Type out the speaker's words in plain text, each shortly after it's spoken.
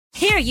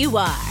Here you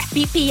are,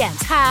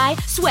 BPMs high,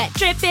 sweat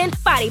dripping,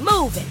 body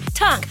moving,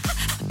 tongue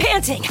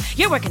panting.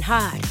 You're working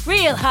hard,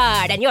 real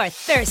hard, and you're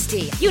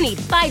thirsty. You need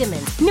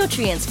vitamins,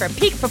 nutrients for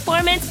peak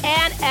performance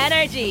and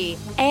energy.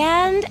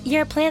 And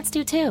your plants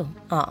do too.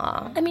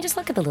 Aw, I mean, just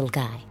look at the little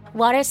guy.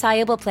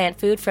 Water-soluble plant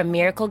food from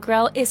Miracle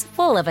Grow is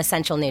full of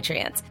essential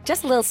nutrients.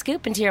 Just a little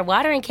scoop into your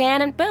watering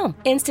can and boom,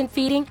 instant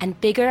feeding and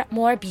bigger,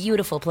 more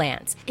beautiful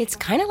plants. It's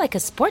kind of like a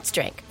sports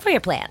drink for your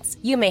plants.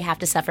 You may have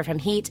to suffer from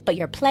heat, but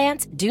your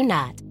plants do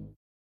not.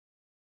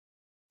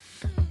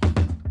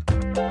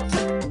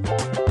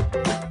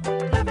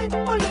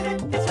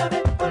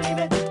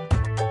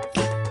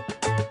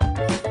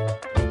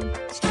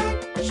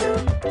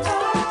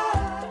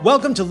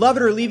 Welcome to Love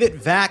It or Leave It,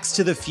 Vax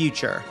to the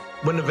Future.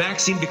 When the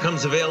vaccine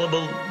becomes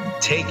available,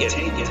 take it.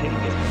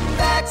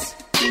 Vax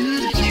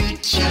to the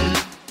future.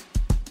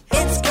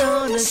 It's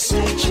gonna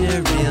suit you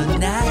real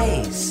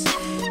nice.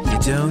 You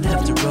don't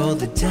have to roll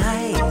the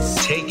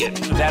dice. Take it.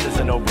 That is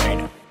a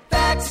no-brainer.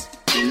 Vax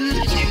to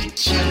the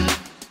future.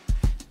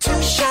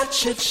 2 shots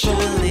should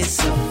surely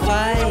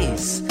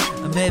suffice.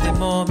 Maybe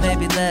more,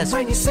 maybe less.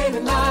 When you're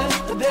saving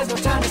lives, but there's no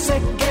time to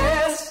second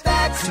guess.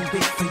 Vax. Do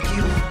it for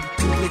you,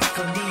 do it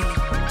for me,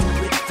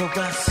 do it for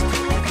us,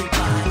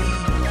 everybody.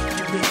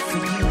 Do it for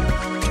you,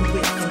 do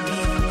it for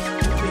me,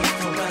 do it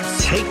for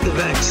us. Take the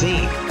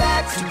vaccine.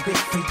 Vax. Do it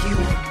for you,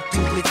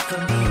 do it for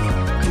me,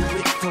 do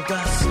it for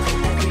us,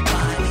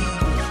 everybody.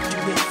 Do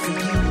it for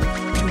you,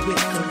 do it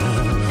for me,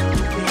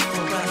 do it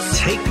for us.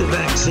 Take the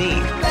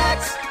vaccine.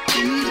 Vax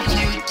to the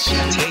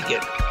future. Take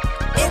it.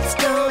 It's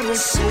gonna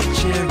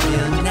suit you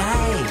real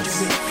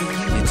nice.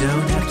 You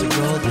don't have to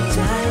roll the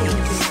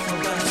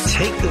dice.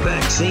 Take the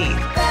vaccine.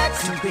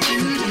 Vax to the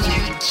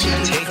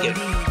future. Take it.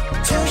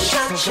 2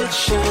 shots should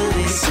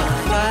surely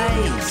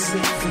suffice.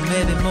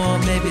 Maybe more,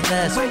 maybe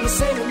less. When you're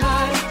saving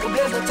lives, well,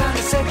 there's no time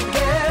to second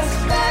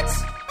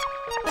guess.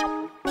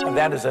 Vax.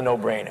 That is a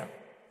no-brainer.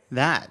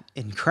 That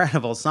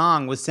incredible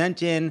song was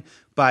sent in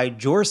by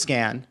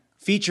Jorscan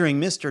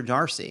featuring Mr.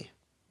 Darcy.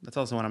 That's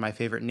also one of my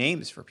favorite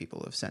names for people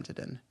who have sent it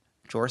in.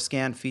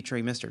 Jorscan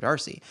featuring Mr.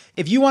 Darcy.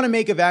 If you want to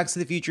make a Vax to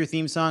the Future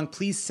theme song,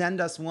 please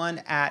send us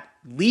one at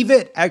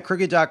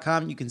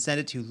leaveit@crooked.com. You can send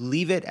it to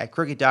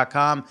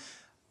leaveit@crooked.com.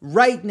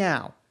 Right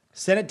now,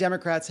 Senate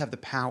Democrats have the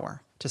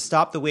power to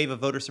stop the wave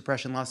of voter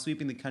suppression laws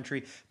sweeping the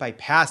country by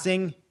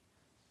passing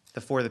the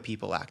For the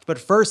People Act. But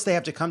first, they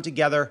have to come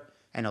together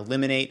and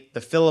eliminate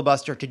the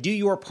filibuster. To do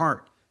your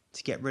part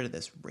to get rid of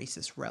this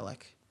racist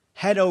relic,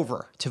 head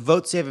over to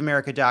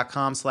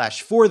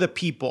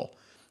votesaveamerica.com/forthepeople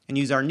and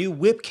use our new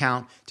whip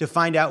count to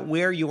find out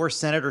where your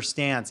senator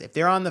stands. If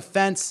they're on the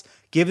fence,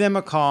 give them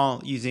a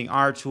call using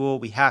our tool.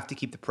 We have to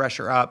keep the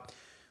pressure up.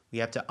 We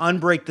have to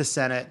unbreak the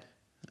Senate,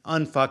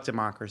 unfuck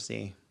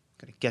democracy.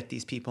 Got to get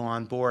these people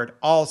on board.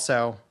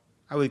 Also,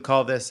 I would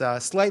call this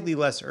slightly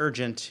less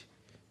urgent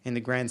in the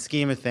grand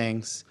scheme of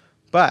things,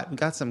 but we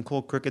got some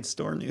cool Crooked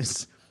store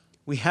news.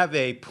 We have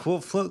a pool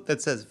float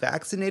that says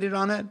vaccinated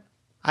on it.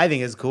 I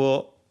think it's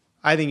cool.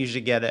 I think you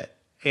should get it.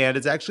 And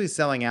it's actually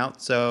selling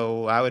out,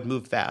 so I would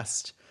move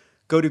fast.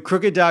 Go to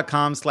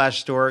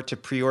crooked.com/store to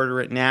pre-order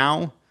it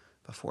now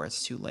before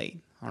it's too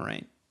late. All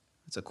right.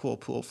 It's a cool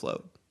pool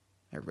float.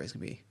 Everybody's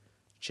going to be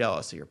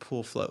jealous of your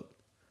pool float.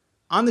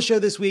 On the show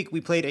this week,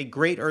 we played a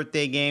great Earth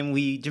Day game.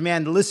 We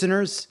demand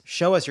listeners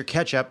show us your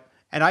ketchup.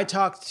 And I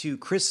talked to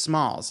Chris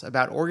Smalls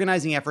about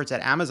organizing efforts at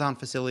Amazon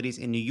facilities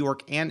in New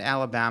York and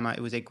Alabama.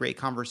 It was a great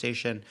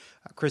conversation.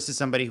 Chris is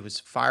somebody who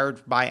was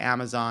fired by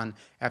Amazon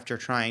after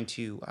trying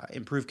to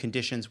improve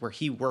conditions where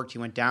he worked. He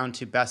went down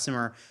to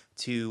Bessemer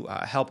to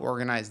help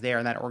organize there,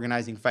 and that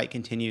organizing fight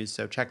continues,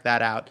 so check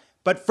that out.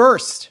 But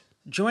first,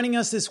 joining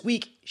us this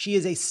week, she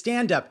is a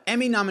stand-up,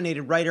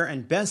 Emmy-nominated writer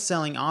and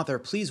best-selling author.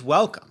 Please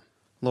welcome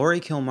Laurie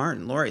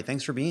Kilmartin. Laurie,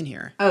 thanks for being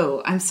here.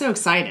 Oh, I'm so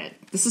excited.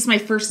 This is my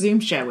first Zoom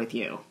show with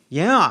you.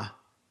 Yeah,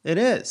 it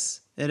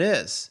is. It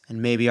is.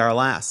 And maybe our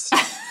last.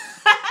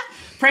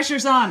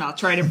 Pressure's on. I'll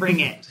try to bring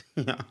it.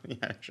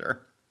 yeah,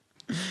 sure.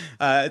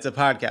 It's a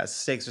podcast.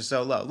 Stakes are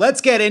so low.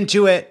 Let's get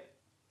into it.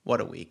 What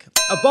a week.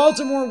 A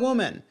Baltimore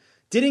woman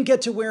didn't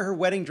get to wear her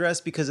wedding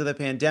dress because of the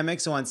pandemic,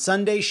 so on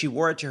Sunday she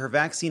wore it to her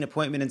vaccine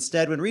appointment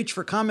instead. When reached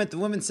for comment, the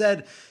woman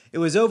said, "It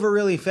was over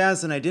really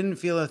fast and I didn't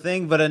feel a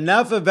thing, but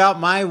enough about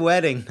my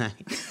wedding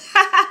night."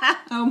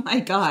 Oh my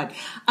God.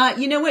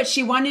 You know what?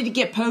 She wanted to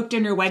get poked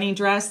in her wedding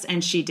dress,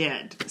 and she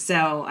did.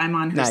 So I'm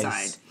on her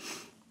side.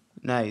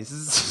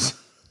 Nice.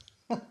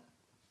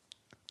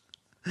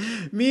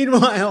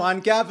 Meanwhile,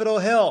 on Capitol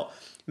Hill,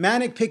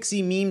 Manic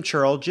Pixie meme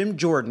churl Jim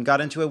Jordan got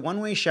into a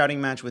one-way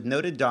shouting match with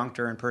noted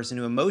doctor and person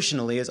who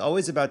emotionally is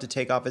always about to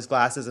take off his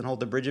glasses and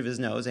hold the bridge of his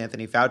nose,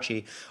 Anthony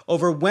Fauci,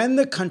 over when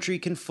the country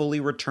can fully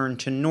return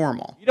to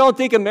normal. You don't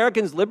think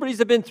Americans' liberties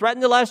have been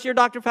threatened the last year,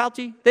 Dr.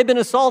 Fauci? They've been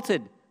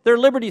assaulted. Their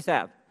liberties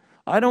have.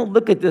 I don't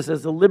look at this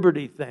as a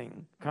liberty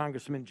thing,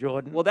 Congressman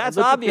Jordan. Well, that's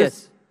I look obvious. At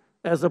this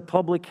as a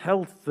public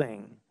health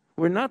thing.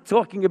 We're not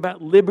talking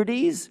about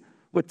liberties.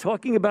 We're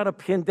talking about a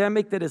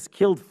pandemic that has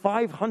killed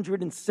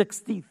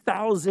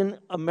 560,000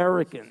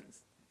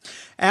 Americans.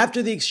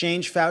 After the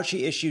exchange,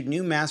 Fauci issued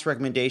new mask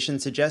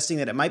recommendations suggesting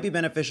that it might be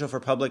beneficial for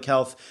public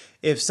health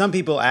if some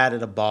people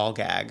added a ball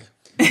gag.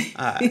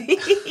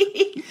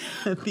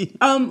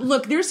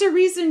 Look, there's a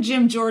reason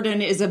Jim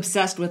Jordan is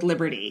obsessed with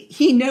liberty.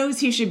 He knows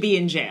he should be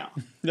in jail.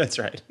 That's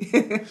right.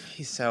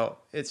 So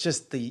it's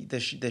just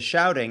the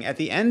shouting. At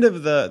the end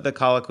of the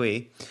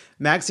colloquy,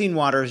 Maxine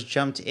Waters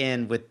jumped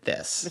in with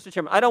this. Mr.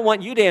 Chairman, I don't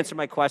want you to answer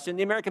my question.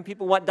 The American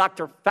people want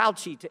Dr.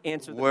 Fauci to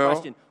answer the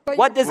question. But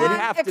What does it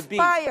have to be?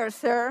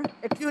 Sir.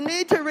 If you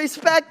need to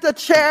respect the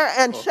chair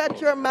and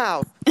shut your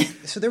mouth.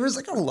 So there was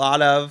like a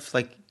lot of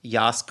like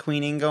Yas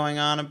queening going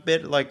on a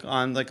bit, like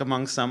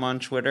among some on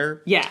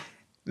Twitter. Yeah.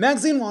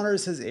 Maxine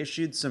Waters has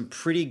issued some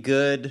pretty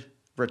good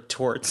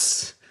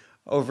retorts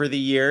over the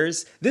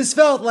years. This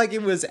felt like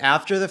it was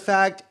after the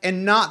fact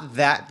and not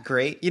that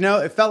great. You know,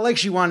 it felt like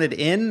she wanted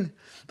in.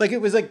 Like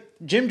it was like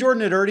Jim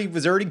Jordan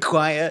was already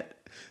quiet.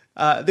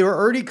 They were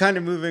already kind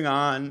of moving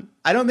on.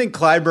 I don't think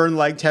Clyburn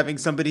liked having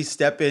somebody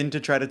step in to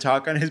try to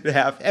talk on his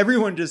behalf.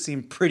 Everyone just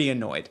seemed pretty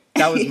annoyed.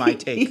 That was my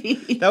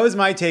take. That was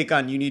my take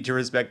on you need to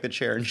respect the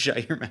chair and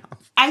shut your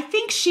mouth. I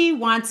think she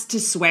wants to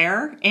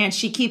swear, and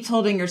she keeps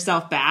holding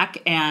herself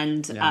back,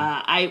 and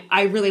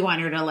I really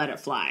want her to let it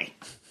fly.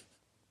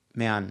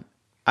 Man,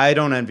 I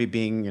don't envy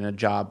being in a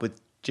job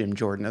with Jim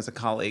Jordan as a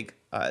colleague.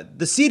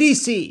 The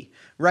CDC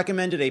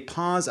recommended a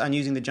pause on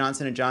using the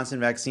Johnson & Johnson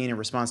vaccine in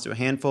response to a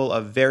handful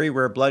of very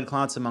rare blood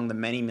clots among the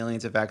many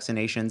millions of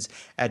vaccinations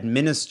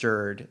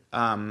administered.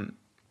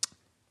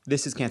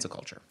 This is cancel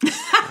culture.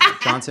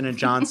 Johnson &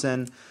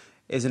 Johnson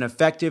is an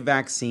effective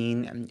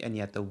vaccine, and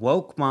yet the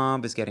woke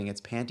mob is getting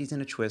its panties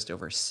in a twist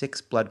over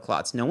 6 blood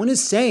clots. No one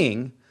is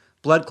saying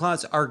blood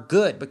clots are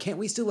good, but can't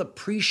we still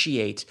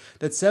appreciate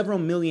that several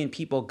million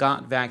people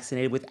got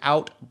vaccinated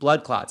without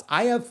blood clots?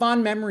 I have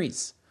fond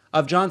memories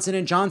of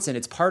Johnson & Johnson.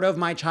 It's part of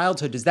my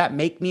childhood. Does that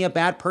make me a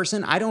bad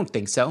person? I don't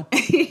think so.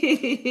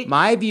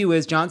 My view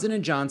is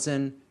Johnson &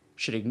 Johnson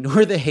should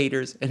ignore the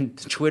haters and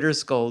the Twitter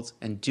scolds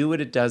and do what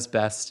it does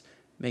best,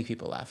 make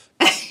people laugh.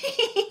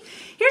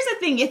 Here's the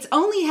thing. It's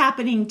only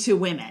happening to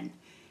women.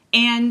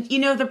 And, you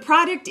know, the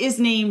product is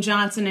named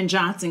Johnson &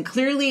 Johnson.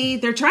 Clearly,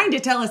 they're trying to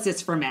tell us it's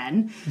for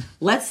men.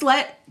 Let's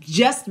let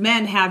just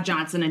men have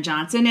Johnson &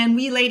 Johnson, and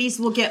we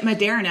ladies will get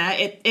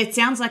Moderna. It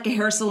sounds like a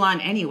hair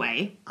salon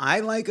anyway.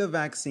 I like a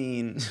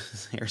vaccine.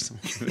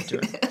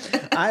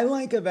 I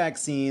like a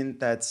vaccine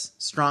that's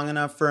strong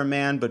enough for a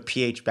man, but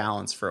pH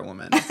balanced for a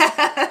woman.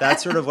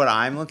 That's sort of what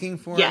I'm looking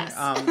for. Yes.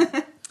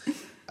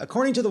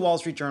 According to the Wall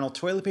Street Journal,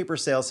 toilet paper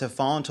sales have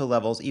fallen to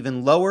levels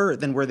even lower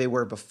than where they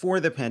were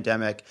before the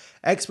pandemic.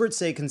 Experts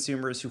say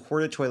consumers who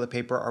hoarded toilet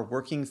paper are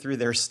working through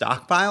their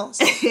stockpiles.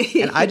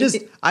 And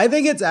I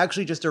think it's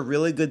actually just a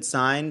really good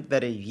sign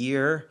that a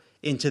year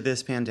into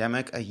this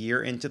pandemic, a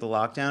year into the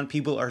lockdown,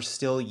 people are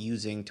still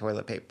using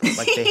toilet paper.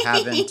 Like they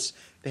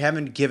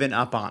haven't given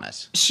up on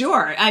it.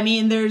 Sure. I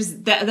mean, there's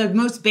the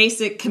most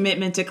basic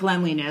commitment to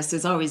cleanliness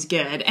is always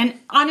good. And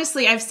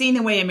honestly, I've seen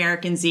the way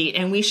Americans eat,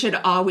 and we should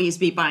always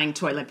be buying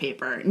toilet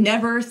paper.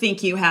 Never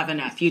think you have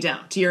enough. You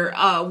don't. You're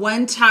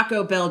one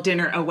Taco Bell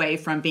dinner away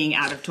from being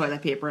out of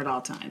toilet paper at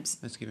all times.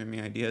 That's giving me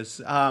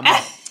ideas.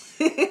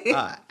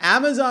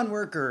 Amazon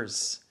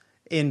workers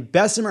in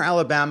Bessemer,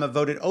 Alabama,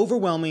 voted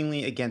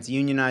overwhelmingly against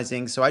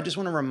unionizing. So I just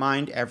want to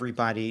remind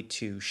everybody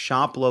to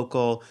shop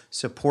local,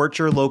 support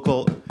your...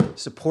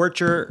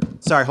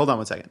 Sorry, hold on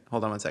one second.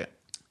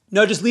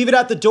 No, just leave it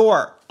at the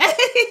door.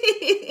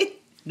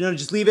 No,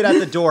 just leave it at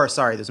the door.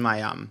 Sorry, there's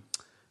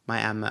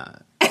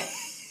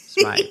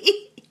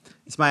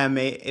it's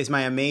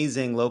my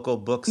amazing local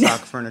book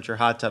stock furniture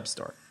hot tub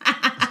store.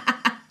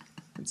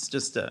 It's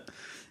just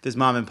this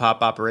mom and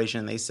pop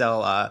operation. They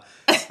sell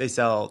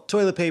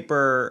toilet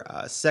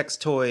paper, sex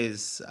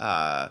toys,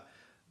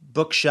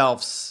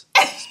 bookshelves,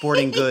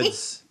 sporting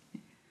goods,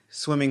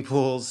 swimming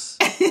pools.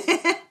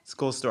 It's a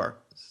cool store.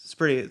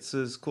 It's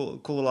a cool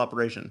little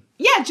operation.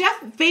 Yeah,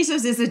 Jeff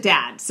Bezos is a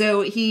dad,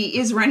 so he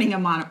is running a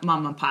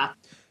mom and pop.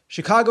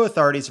 Chicago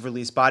authorities have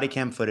released body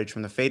cam footage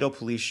from the fatal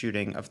police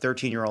shooting of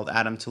 13-year-old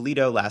Adam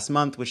Toledo last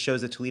month, which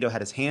shows that Toledo had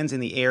his hands in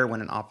the air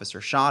when an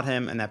officer shot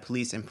him and that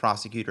police and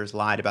prosecutors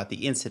lied about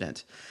the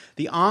incident.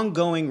 The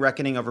ongoing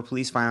reckoning over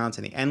police violence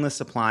and the endless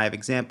supply of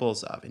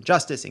examples of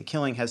injustice and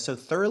killing has so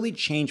thoroughly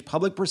changed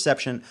public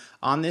perception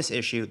on this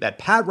issue that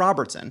Pat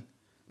Robertson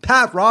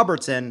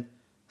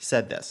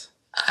said this.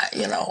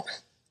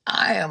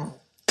 I am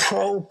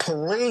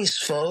pro-police,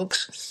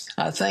 folks.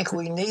 I think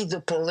we need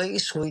the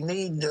police. We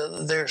need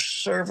their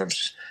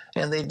servants,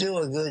 and they do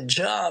a good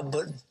job.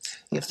 But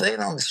if they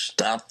don't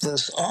stop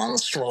this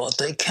onslaught,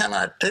 they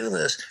cannot do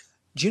this.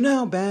 Do you know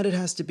how bad it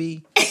has to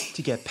be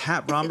to get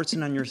Pat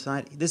Robertson on your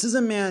side? This is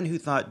a man who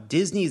thought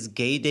Disney's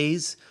gay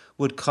days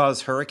would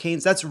cause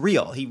hurricanes. That's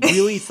real. He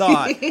really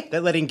thought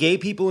that letting gay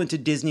people into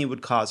Disney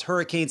would cause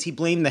hurricanes. He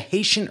blamed the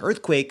Haitian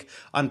earthquake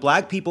on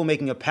black people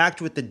making a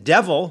pact with the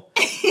devil,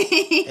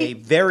 a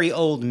very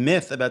old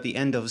myth about the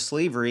end of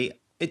slavery.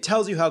 It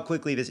tells you how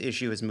quickly this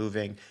issue is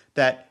moving,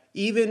 that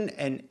even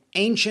an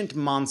ancient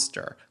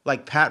monster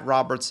like Pat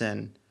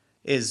Robertson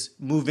is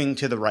moving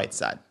to the right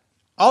side.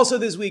 Also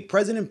this week,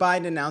 President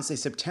Biden announced a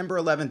September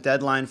 11th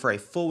deadline for a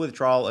full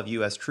withdrawal of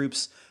U.S.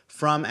 troops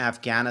from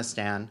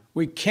Afghanistan.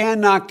 We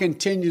cannot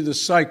continue the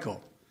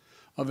cycle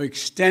of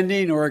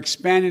extending or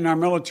expanding our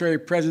military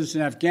presence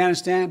in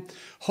Afghanistan,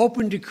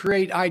 hoping to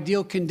create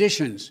ideal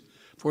conditions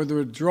for the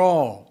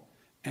withdrawal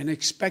and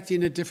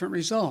expecting a different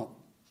result.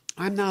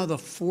 I'm now the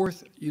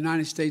 4th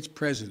United States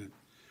president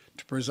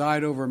to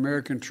preside over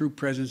American troop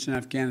presence in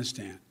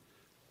Afghanistan.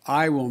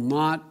 I will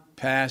not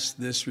pass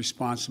this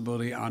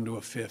responsibility on to a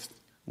 5th.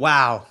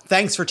 Wow,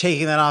 thanks for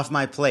taking that off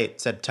my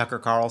plate, said Tucker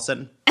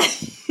Carlson.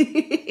 Here's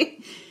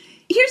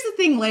the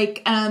thing,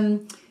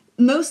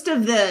 most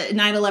of the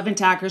 9/11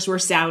 attackers were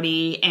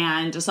Saudi,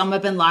 and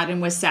Osama bin Laden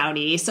was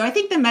Saudi. So I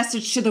think the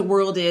message to the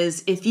world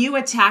is, if you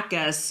attack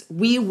us,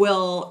 we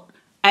will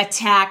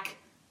attack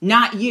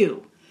not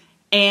you.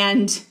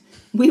 And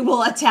we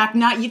will attack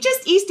not you,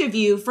 just east of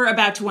you for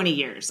about 20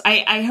 years.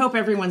 I hope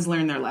everyone's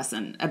learned their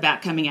lesson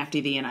about coming after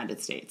the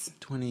United States.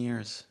 20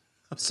 years.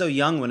 I was so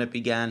young when it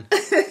began.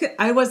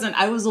 I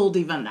was old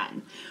even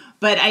then.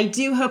 But I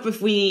do hope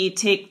if we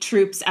take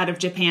troops out of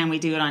Japan, we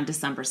do it on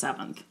December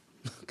 7th.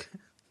 Okay.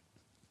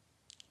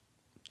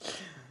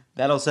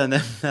 That'll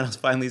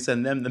finally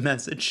send them the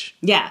message.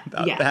 Yeah.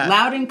 That.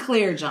 Loud and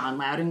clear, John,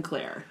 loud and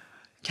clear.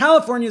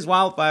 California's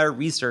Wildfire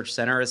Research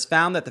Center has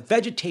found that the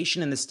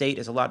vegetation in the state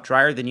is a lot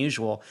drier than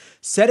usual,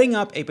 setting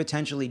up a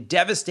potentially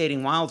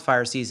devastating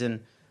wildfire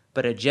season,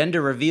 but a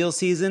gender reveal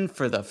season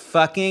for the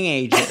fucking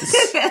ages.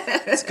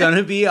 It's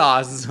gonna be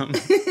awesome.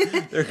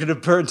 They're gonna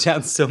burn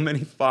down so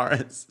many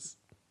forests.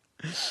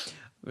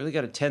 Really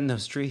gotta tend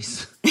those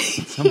trees at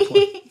some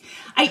point.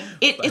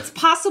 It's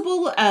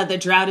possible the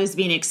drought is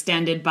being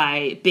extended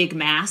by Big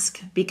Mask,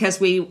 because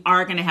we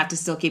are going to have to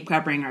still keep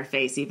covering our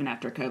face even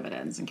after COVID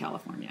ends in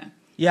California.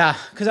 Yeah,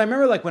 because I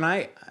remember when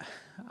I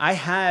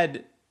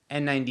had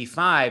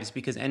N95s,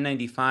 because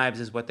N95s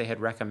is what they had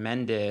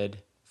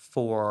recommended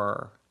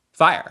for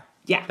fire.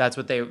 Yeah. That's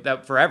what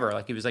that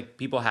forever. It was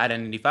people had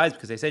N95s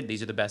because they said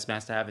these are the best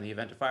masks to have in the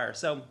event of fire.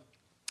 So,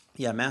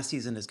 yeah, mask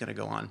season is going to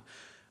go on.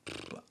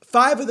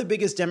 5 of the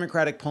biggest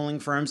Democratic polling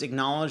firms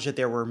acknowledged that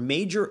there were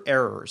major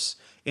errors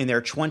in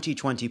their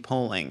 2020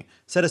 polling.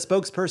 Said a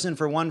spokesperson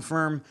for one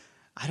firm,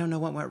 "I don't know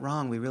what went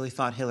wrong. We really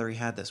thought Hillary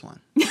had this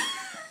one."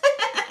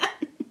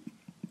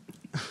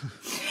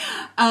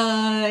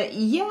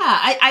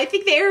 I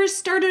think the errors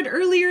started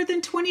earlier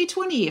than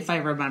 2020, if I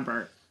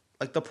remember.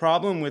 The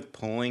problem with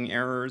polling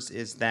errors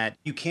is that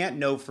you can't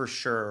know for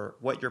sure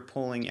what your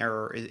polling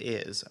error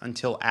is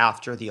until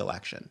after the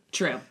election.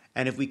 True.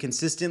 And if we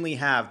consistently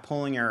have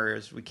polling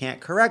errors we can't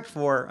correct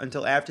for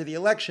until after the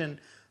election,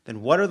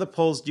 then what are the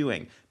polls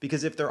doing?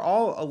 Because if they're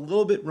all a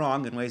little bit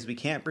wrong in ways we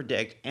can't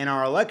predict, and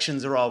our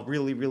elections are all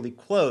really, really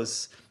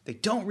close, they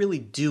don't really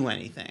do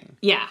anything.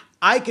 Yeah.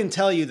 I can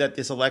tell you that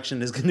this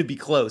election is going to be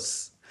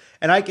close,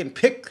 and I can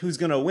pick who's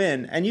going to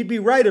win, and you'd be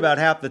right about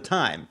half the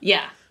time.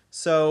 Yeah.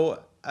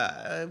 So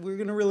we're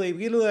going to really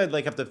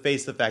have to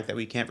face the fact that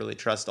we can't really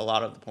trust a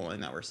lot of the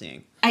polling that we're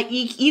seeing.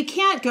 You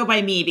can't go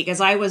by me,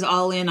 because I was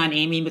all in on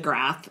Amy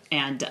McGrath,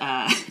 and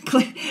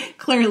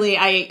clearly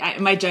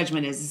my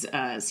judgment is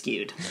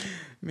skewed.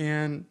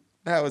 Man,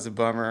 that was a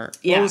bummer.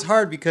 Yeah. Well, it was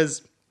hard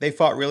because they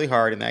fought really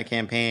hard in that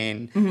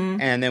campaign,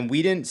 and then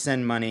we didn't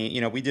send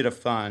money. We did a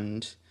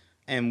fund,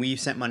 and we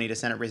sent money to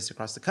Senate races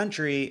across the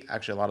country.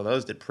 Actually, a lot of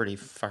those did pretty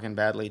fucking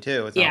badly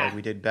too. It's not like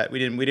we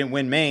didn't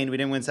win Maine, we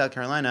didn't win South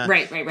Carolina.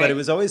 Right. But it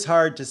was always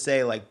hard to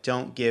say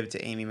don't give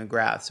to Amy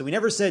McGrath. So we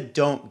never said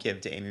don't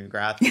give to Amy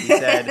McGrath. We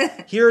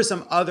said here are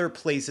some other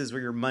places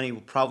where your money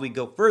will probably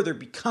go further,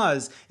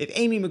 because if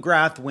Amy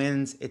McGrath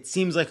wins, it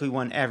seems like we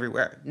won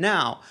everywhere.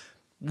 Now,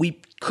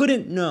 we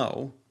couldn't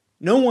know.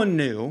 No one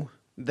knew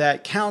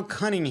that Cal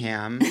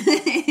Cunningham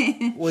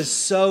was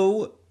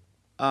so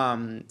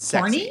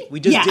sexy. Horny?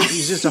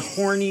 He's just a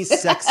horny,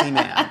 sexy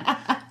man.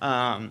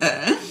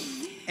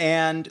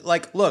 And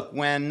look,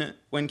 when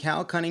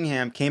Cal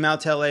Cunningham came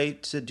out to LA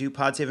to do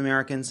Pod Save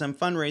America and some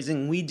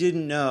fundraising, we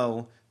didn't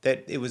know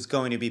that it was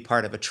going to be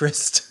part of a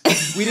tryst.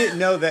 We didn't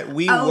know that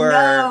we were.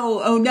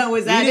 Oh no!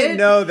 Is that it? We didn't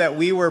know that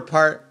we were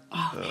part.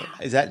 Oh,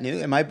 is that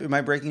new? Am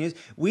I breaking news?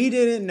 We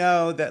didn't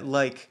know that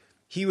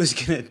he was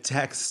gonna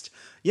text.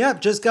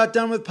 Yep, just got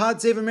done with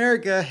Pod Save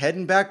America,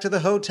 heading back to the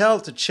hotel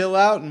to chill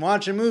out and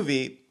watch a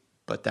movie.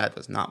 But that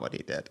was not what he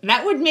did.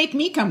 That would make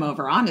me come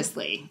over,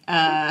 honestly.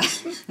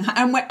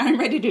 I'm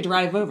ready to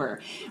drive over.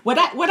 What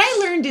I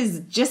learned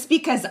is, just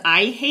because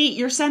I hate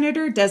your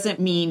senator doesn't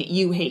mean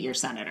you hate your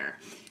senator.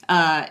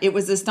 It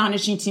was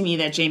astonishing to me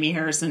that Jamie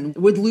Harrison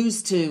would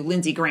lose to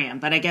Lindsey Graham,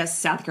 but I guess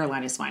South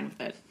Carolina's fine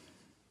with it.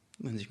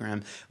 Lindsey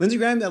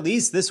Graham, at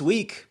least this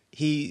week,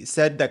 he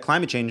said that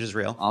climate change is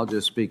real. I'll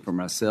just speak for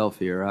myself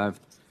here. I've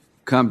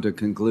come to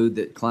conclude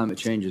that climate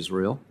change is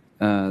real,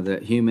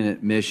 that human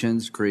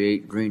emissions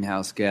create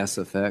greenhouse gas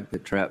effect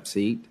that traps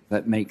heat.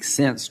 That makes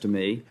sense to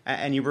me.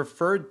 And you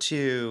referred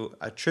to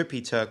a trip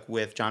he took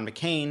with John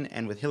McCain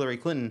and with Hillary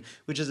Clinton,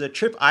 which is a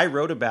trip I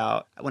wrote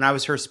about when I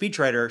was her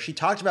speechwriter. She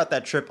talked about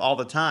that trip all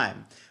the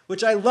time,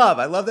 which I love.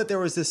 I love that there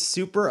was this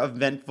super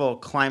eventful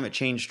climate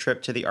change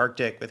trip to the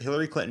Arctic with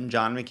Hillary Clinton,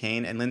 John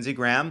McCain, and Lindsey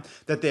Graham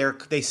that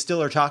they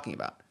still are talking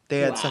about.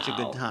 They had such a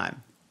good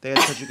time. They had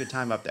such a good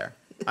time up there.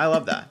 I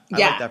love that. I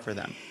like that for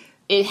them.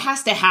 It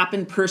has to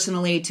happen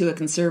personally to a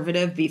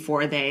conservative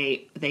before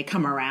they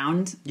come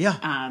around.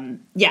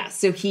 Yeah.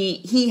 So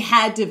he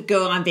had to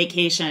go on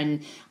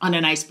vacation on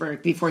an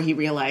iceberg before he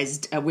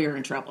realized we were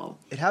in trouble.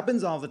 It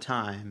happens all the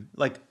time.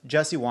 Like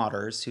Jesse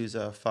Waters, who's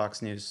a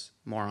Fox News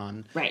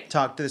moron,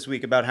 talked this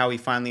week about how he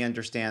finally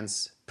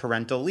understands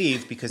parental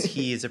leave because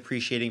he is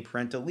appreciating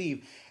parental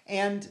leave.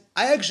 And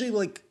I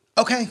actually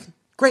okay,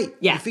 great.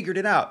 You figured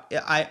it out.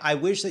 I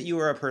wish that you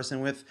were a person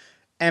with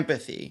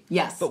empathy.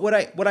 Yes. But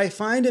what I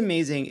find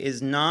amazing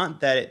is not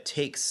that it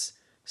takes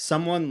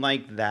someone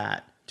like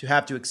that to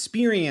have to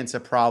experience a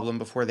problem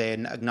before they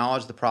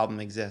acknowledge the problem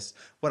exists.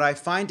 What I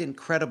find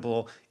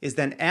incredible is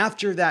then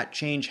after that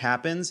change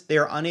happens, they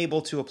are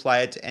unable to apply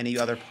it to any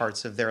other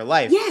parts of their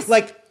life. Yes.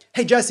 Like,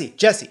 hey, Jesse.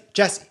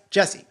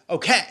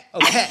 Okay.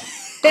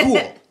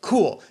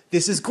 Cool.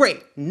 This is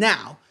great.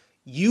 Now,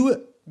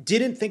 you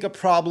didn't think a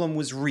problem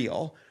was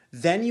real.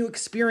 Then you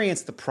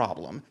experience the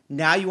problem.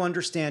 Now you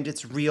understand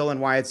it's real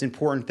and why it's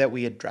important that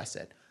we address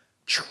it.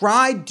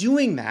 Try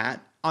doing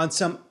that on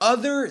some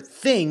other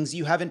things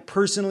you haven't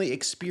personally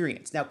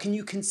experienced. Now, can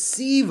you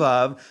conceive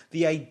of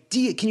the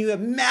idea? Can you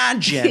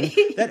imagine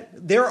that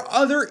there are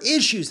other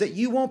issues that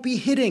you won't be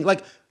hitting,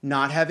 like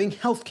not having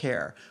health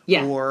care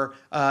or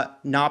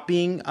not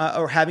being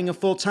or having a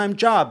full-time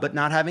job, but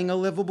not having a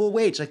livable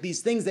wage, like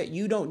these things that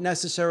you don't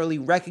necessarily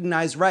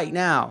recognize right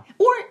now.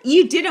 Or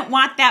you didn't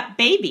want that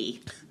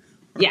baby.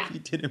 Yeah. You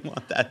didn't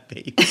want that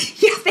baby.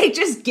 They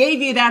just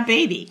gave you that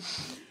baby.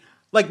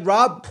 Like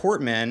Rob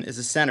Portman is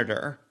a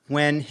senator.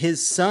 When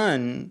his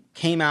son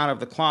came out of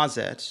the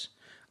closet,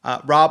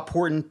 Rob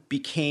Portman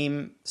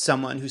became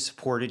someone who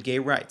supported gay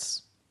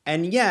rights.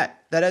 And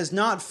yet, that has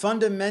not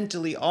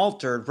fundamentally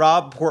altered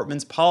Rob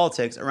Portman's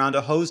politics around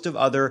a host of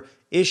other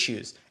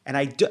issues.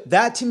 And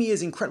that to me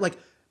is incredible. Like,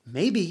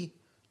 maybe,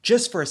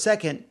 just for a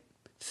second,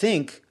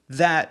 think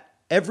that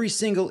every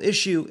single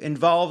issue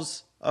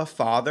involves a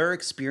father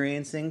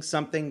experiencing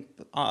something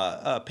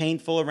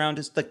painful around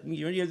his,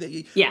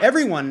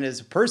 everyone is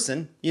a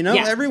person,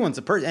 everyone's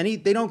a person,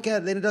 and they don't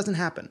get it. It doesn't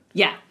happen.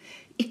 Yeah.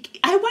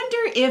 I wonder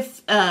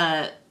if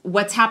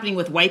what's happening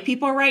with white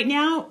people right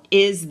now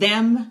is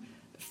them,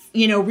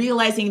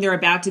 realizing they're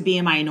about to be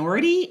a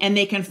minority and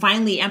they can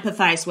finally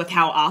empathize with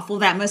how awful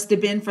that must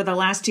have been for the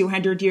last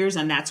 200 years.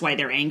 And that's why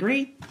they're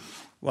angry.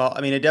 Well,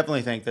 I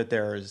definitely think that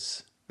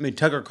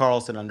Tucker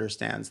Carlson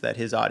understands that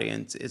his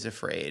audience is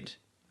afraid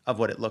of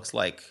what it looks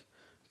like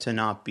to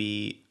not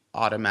be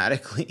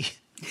automatically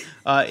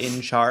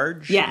in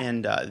charge. Yeah.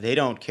 And they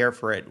don't care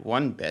for it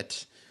one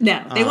bit.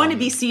 No, they want to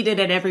be seated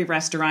at every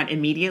restaurant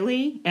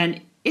immediately.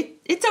 And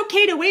it's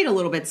okay to wait a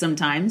little bit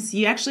sometimes.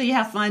 You actually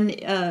have fun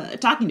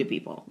talking to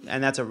people.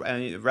 And that's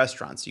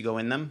restaurants. You go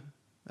in them.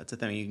 That's the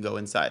thing. You can go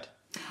inside.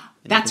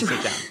 That's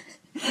right. Sit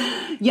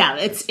down. Yeah,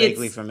 it's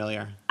vaguely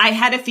familiar. I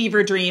had a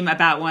fever dream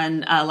about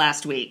one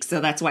last week,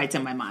 so that's why it's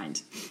in my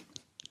mind.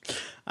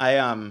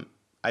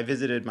 I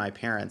visited my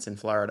parents in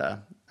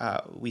Florida.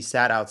 We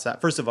sat outside.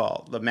 First of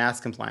all, the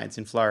mask compliance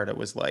in Florida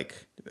was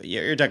like,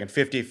 you're talking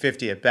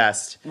 50-50 at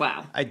best.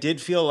 Wow. I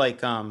did feel like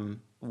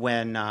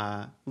when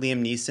Liam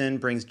Neeson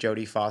brings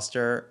Jodie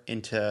Foster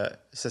into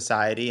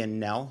society and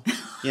Nell,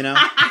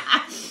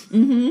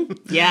 Mm-hmm.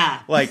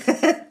 Yeah. I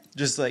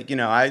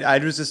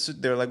was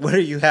just, they were like, what are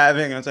you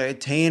having? I was like,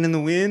 tan in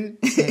the wind.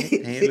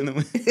 Tan in the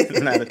wind. I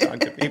don't know how to talk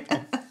to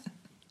people.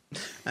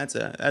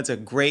 That's a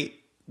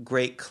great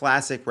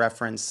classic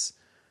reference.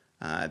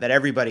 That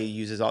everybody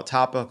uses, all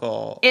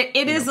topical.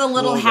 It is a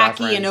little cool hacky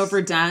reference. and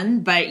overdone,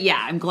 but yeah,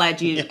 I'm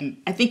glad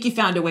I think you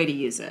found a way to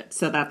use it,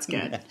 so that's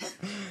good.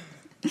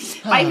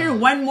 If I hear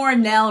one more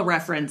Nell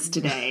reference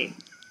today,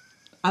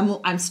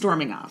 I'm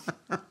storming off.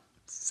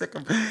 Sick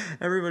of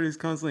everybody's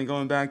constantly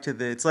going back to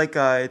it's like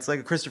a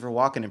Christopher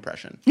Walken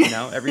impression.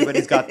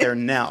 Everybody's got their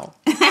Nell.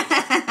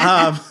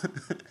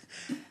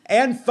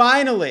 And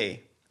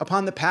finally,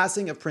 upon the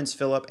passing of Prince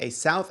Philip, a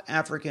South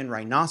African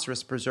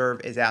rhinoceros preserve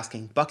is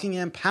asking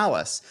Buckingham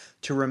Palace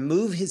to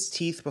remove his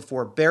teeth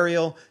before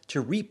burial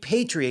to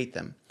repatriate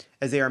them,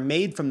 as they are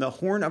made from the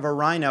horn of a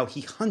rhino he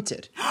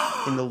hunted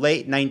in the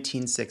late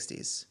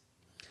 1960s.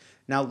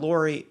 Now,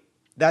 Lori,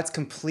 that's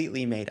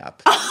completely made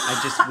up.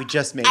 We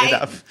just made it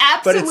up.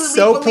 But it's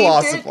so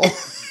plausible.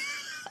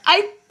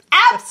 I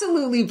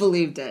absolutely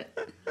believed it.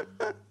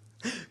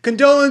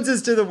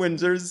 Condolences to the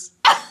Windsors.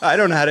 I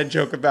don't know how to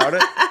joke about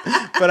it,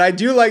 but I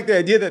do like the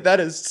idea that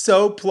is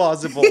so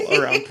plausible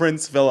around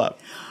Prince Philip.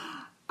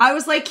 I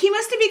was like, he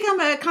must have become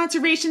a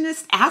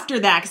conservationist after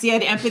that because he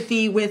had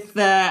empathy with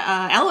the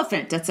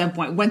elephant at some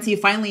point, once he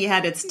finally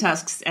had its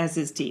tusks as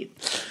his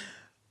teeth.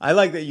 I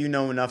like that you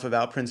know enough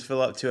about Prince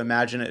Philip to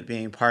imagine it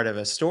being part of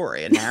a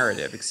story, a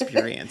narrative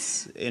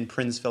experience in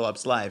Prince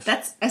Philip's life.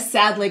 That's a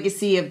sad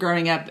legacy of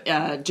growing up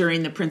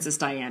during the Princess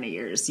Diana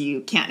years.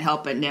 You can't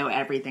help but know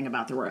everything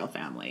about the royal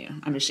family.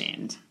 I'm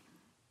ashamed.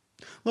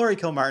 Lori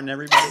Kilmartin,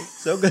 everybody.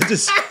 So good to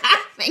see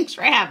Thanks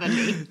for having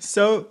me.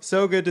 So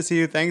good to see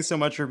you. Thanks so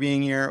much for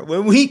being here.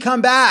 When we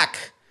come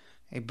back,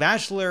 a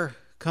bachelor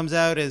comes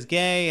out as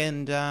gay,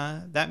 and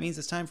that means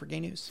it's time for gay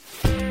news.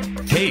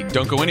 Hey,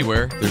 don't go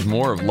anywhere. There's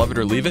more of Love It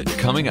or Leave It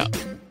coming up.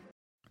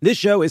 This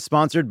show is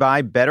sponsored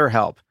by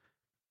BetterHelp.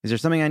 Is there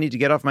something I need to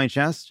get off my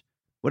chest?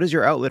 What is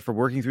your outlet for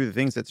working through the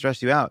things that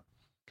stress you out?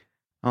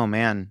 Oh,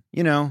 man.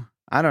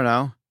 I don't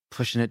know.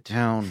 Pushing it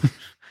down.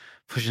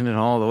 Pushing it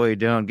all the way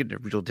down. Getting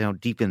it real down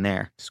deep in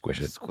there.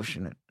 Squishing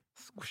it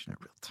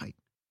real tight.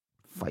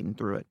 Fighting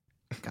through it.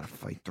 Gotta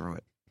fight through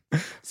it.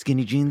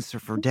 Skinny jeans are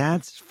for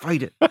dads.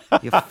 Fight it.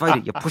 You fight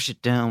it. You push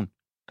it down.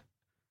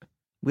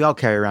 We all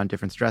carry around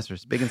different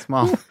stressors, big and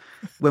small.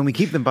 When we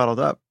keep them bottled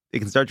up, it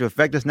can start to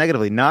affect us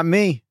negatively. Not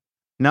me.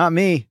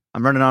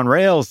 I'm running on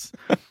rails.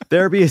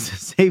 Therapy is a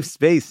safe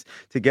space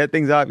to get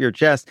things off your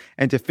chest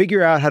and to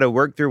figure out how to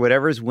work through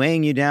whatever's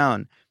weighing you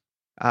down.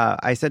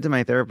 I said to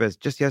my therapist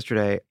just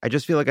yesterday, I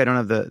just feel like I don't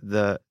have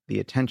the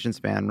attention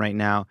span right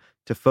now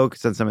to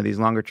focus on some of these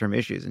longer term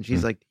issues. And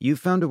she's like, you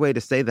found a way to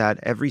say that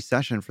every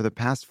session for the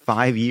past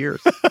 5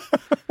 years.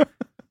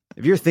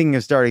 If you're thinking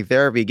of starting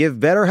therapy, give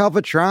BetterHelp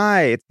a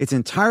try. It's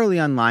entirely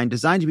online,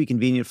 designed to be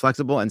convenient,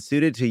 flexible, and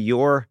suited to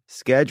your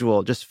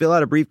schedule. Just fill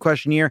out a brief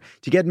questionnaire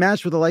to get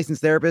matched with a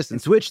licensed therapist and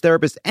switch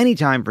therapists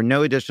anytime for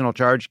no additional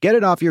charge. Get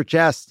it off your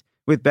chest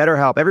with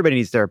BetterHelp. Everybody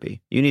needs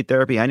therapy. You need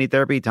therapy. I need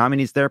therapy. Tommy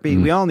needs therapy.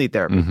 We all need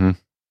therapy. Mm-hmm.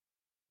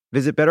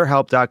 Visit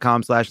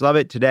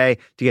BetterHelp.com/loveit today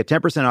to get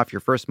 10% off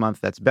your first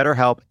month. That's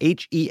BetterHelp,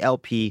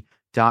 HELP.com/loveit.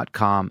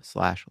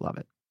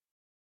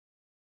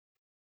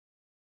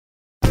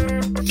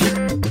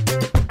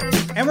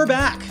 And we're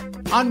back.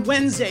 On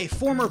Wednesday,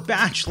 former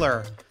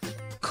Bachelor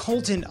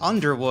Colton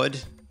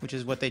Underwood, which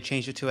is what they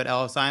changed it to at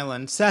Ellis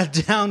Island, sat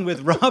down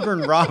with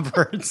Robin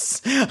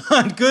Roberts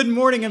on Good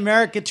Morning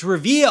America to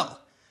reveal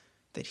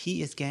that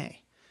he is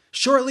gay.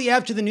 Shortly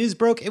after the news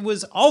broke, it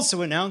was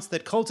also announced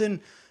that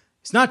Colton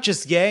is not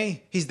just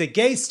gay, he's the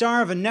gay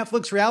star of a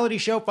Netflix reality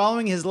show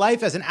following his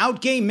life as an out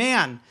gay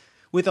man,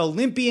 with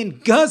Olympian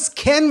Gus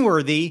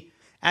Kenworthy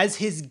as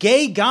his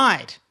gay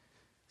guide.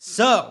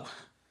 So,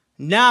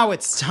 now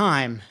it's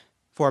time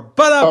for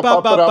gay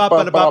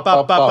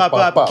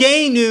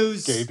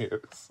news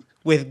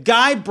with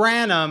Guy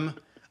Branum.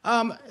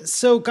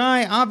 So,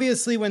 Guy,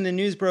 obviously when the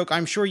news broke,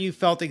 I'm sure you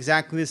felt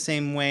exactly the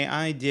same way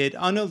I did.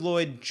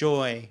 Unalloyed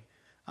joy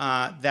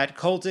that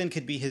Colton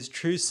could be his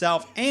true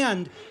self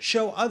and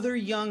show other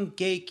young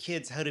gay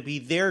kids how to be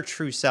their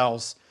true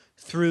selves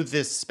through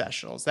this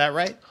special. Is that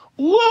right?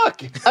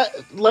 Look,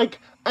 like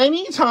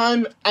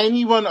anytime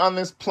anyone on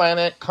this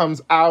planet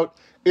comes out,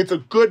 it's a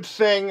good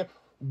thing.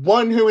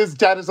 One who is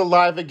dead is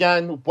alive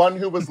again. One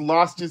who was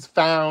lost is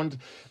found.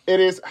 It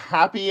is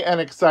happy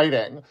and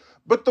exciting.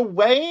 But the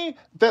way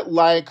that,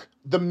 like,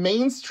 the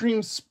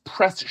mainstream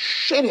press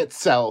shit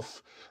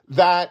itself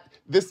that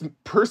this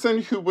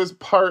person who was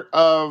part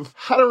of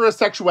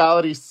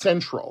Heterosexuality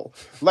Central,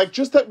 like,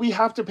 just that we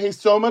have to pay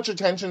so much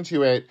attention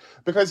to it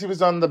because he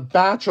was on The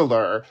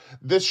Bachelor,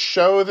 this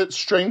show that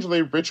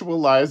strangely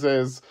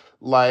ritualizes,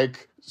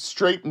 like,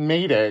 straight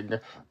mating,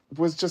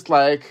 was just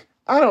like,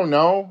 I don't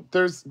know.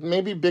 There's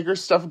maybe bigger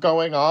stuff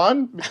going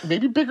on.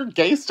 Maybe bigger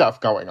gay stuff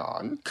going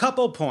on.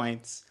 Couple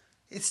points.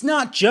 It's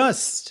not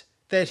just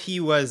that he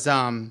was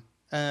a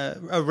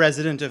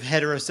resident of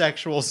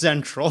Heterosexual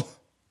Central,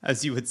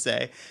 as you would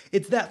say.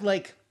 It's that,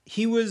 like,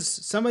 he was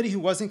somebody who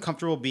wasn't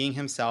comfortable being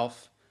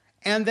himself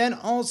and then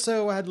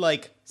also had,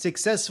 like,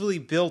 successfully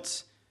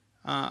built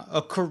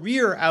a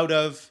career out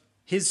of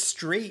his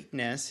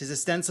straightness, his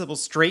ostensible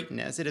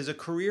straightness. It is a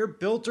career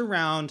built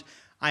around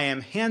I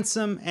am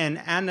handsome and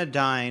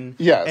anodyne,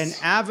 an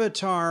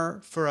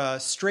avatar for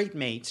a straight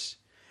mate,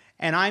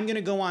 and I'm going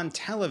to go on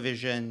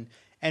television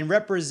and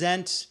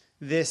represent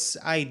this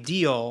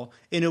ideal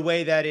in a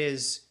way that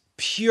is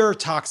pure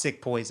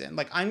toxic poison.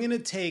 Like, I'm going to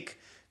take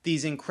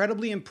these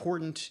incredibly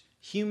important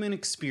human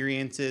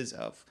experiences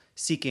of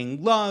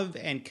seeking love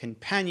and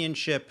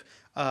companionship,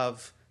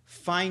 of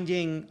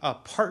finding a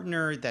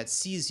partner that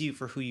sees you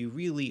for who you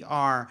really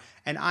are,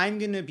 and I'm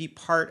going to be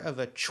part of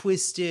a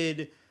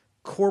twisted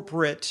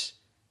corporate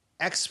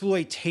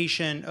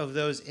exploitation of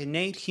those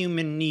innate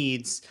human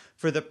needs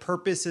for the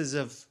purposes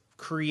of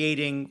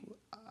creating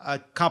a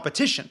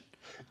competition.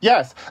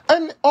 Yes,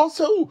 and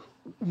also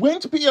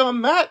went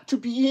beyond that to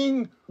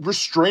being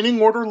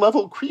restraining order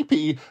level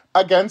creepy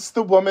against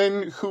the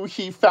woman who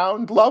he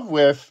found love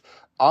with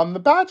on The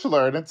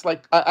Bachelor. And it's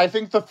like, I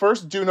think the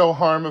first do no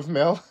harm of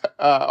male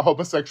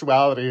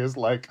homosexuality is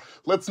like,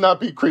 let's not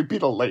be creepy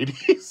to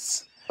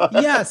ladies.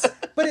 Yes,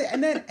 but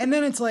and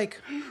then it's like,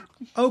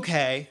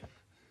 okay,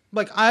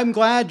 like, I'm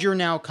glad you're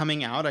now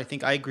coming out. I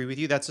think I agree with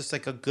you. That's just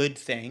like a good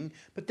thing.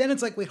 But then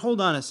it's like, wait,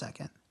 hold on a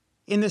second.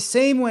 In the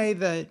same way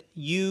that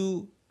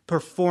you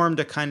performed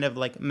a kind of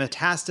like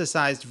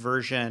metastasized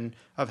version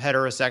of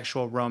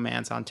heterosexual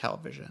romance on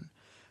television,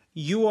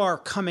 your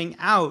coming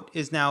out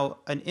is now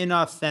an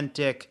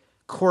inauthentic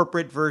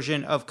corporate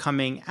version of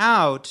coming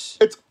out.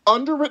 It's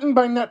underwritten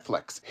by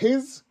Netflix.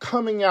 His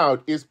coming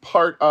out is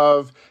part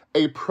of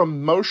a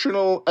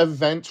promotional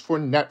event for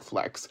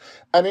Netflix.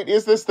 And it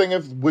is this thing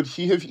of, would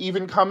he have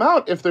even come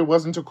out if there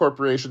wasn't a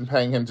corporation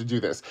paying him to do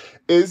this?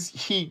 Is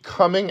he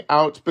coming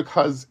out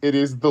because it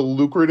is the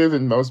lucrative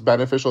and most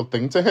beneficial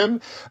thing to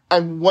him?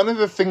 And one of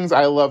the things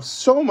I love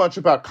so much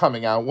about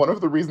coming out, one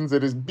of the reasons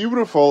it is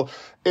beautiful,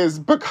 is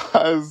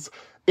because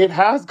it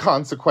has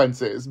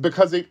consequences,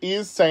 because it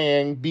is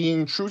saying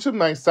being true to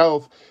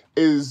myself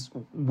is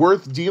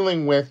worth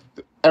dealing with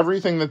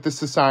everything that the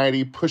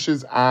society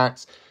pushes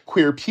at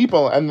queer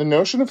people. And the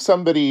notion of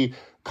somebody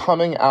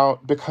coming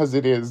out because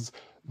it is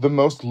the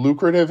most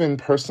lucrative and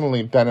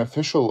personally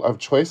beneficial of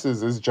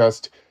choices is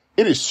just,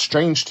 it is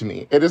strange to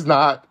me. It is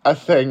not a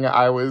thing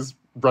I was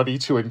ready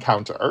to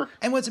encounter.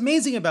 And what's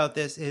amazing about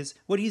this is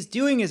what he's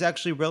doing is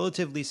actually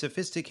relatively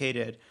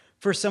sophisticated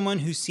for someone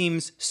who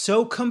seems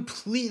so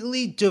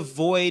completely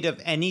devoid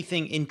of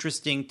anything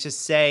interesting to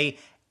say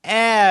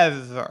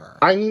ever.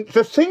 I mean,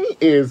 the thing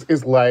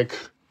is like,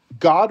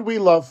 God, we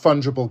love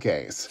fungible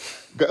gays.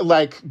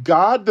 Like,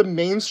 God, the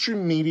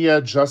mainstream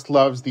media just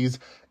loves these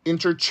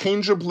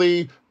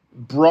interchangeably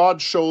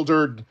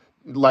broad-shouldered,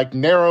 like,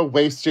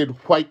 narrow-waisted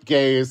white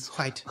gays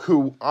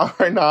who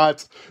are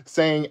not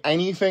saying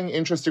anything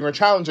interesting or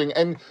challenging.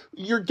 And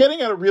you're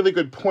getting at a really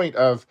good point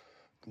of,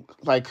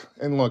 like,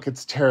 and look,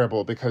 it's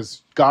terrible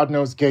because God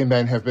knows gay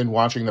men have been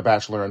watching The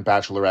Bachelor and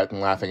Bachelorette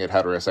and laughing at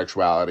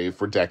heterosexuality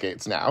for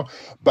decades now.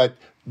 But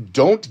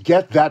don't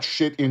get that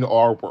shit in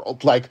our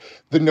world. Like,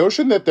 the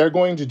notion that they're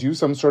going to do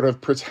some sort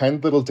of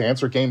pretend little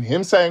dance or game,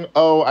 him saying,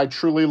 oh, I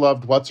truly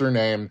loved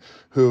what's-her-name,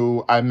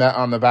 who I met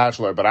on The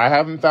Bachelor, but I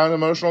haven't found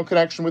emotional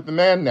connection with the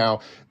man now,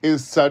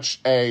 is such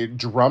a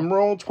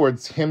drumroll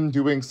towards him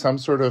doing some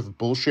sort of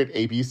bullshit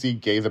ABC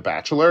gay The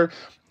Bachelor.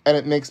 And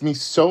it makes me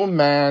so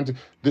mad,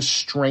 the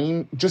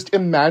strain, just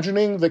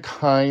imagining the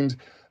kind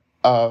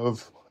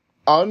of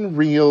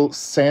unreal,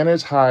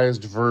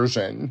 sanitized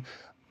version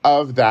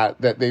of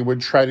that they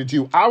would try to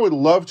do. I would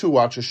love to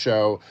watch a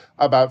show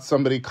about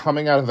somebody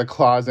coming out of the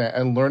closet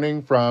and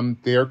learning from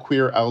their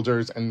queer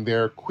elders and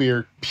their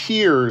queer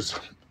peers,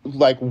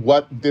 like,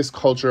 what this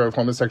culture of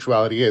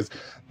homosexuality is.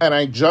 And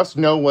I just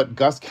know what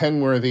Gus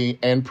Kenworthy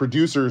and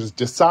producers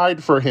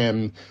decide for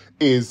him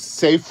is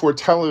safe for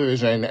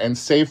television and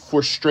safe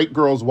for straight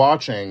girls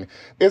watching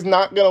is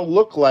not going to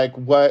look like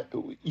what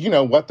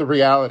the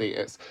reality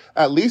is.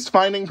 At least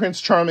Finding Prince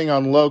Charming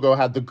on Logo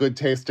had the good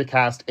taste to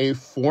cast a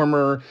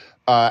former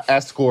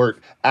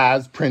escort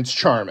as Prince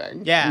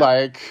Charming. Yeah.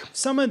 Like,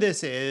 some of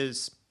this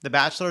is The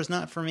Bachelor's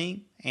not for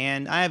me.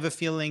 And I have a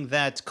feeling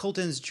that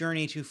Colton's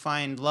journey to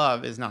find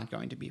love is not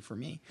going to be for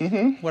me.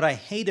 Mm-hmm. What I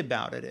hate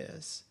about it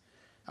is,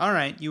 all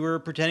right, you were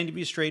pretending to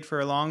be straight for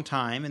a long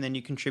time, and then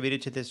you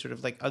contributed to this sort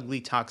of like ugly,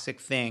 toxic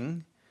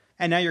thing.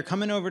 And now you're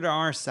coming over to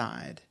our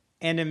side.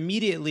 And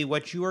immediately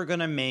what you are going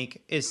to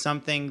make is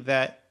something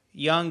that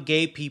young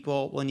gay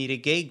people will need a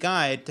gay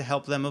guide to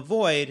help them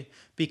avoid,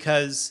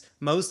 because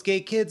most gay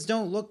kids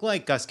don't look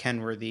like Gus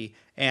Kenworthy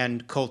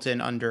and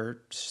Colton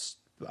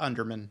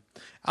Underman.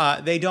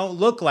 They don't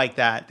look like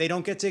that. They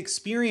don't get to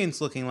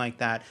experience looking like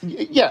that.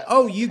 Yeah.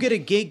 Oh, you get a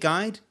gay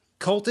guide?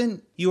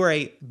 Colton, you are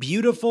a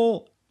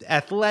beautiful,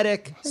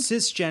 athletic,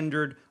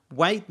 cisgendered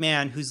white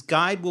man whose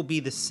guide will be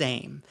the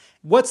same.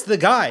 What's the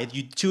guide?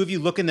 You two of you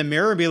look in the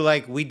mirror and be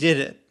like, we did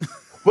it.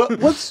 Well,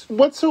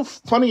 what's so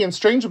funny and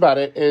strange about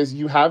it is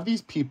you have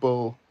these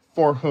people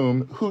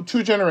who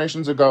 2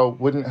 generations ago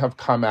wouldn't have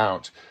come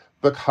out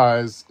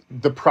because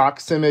the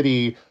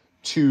proximity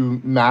to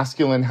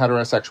masculine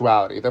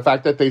heterosexuality, the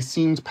fact that they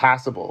seemed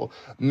passable,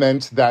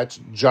 meant that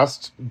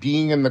just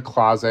being in the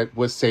closet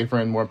was safer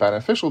and more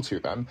beneficial to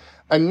them.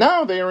 And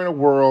now they are in a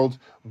world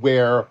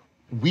where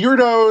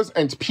weirdos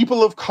and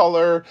people of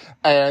color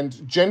and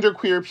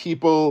genderqueer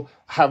people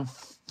have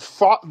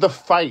fought the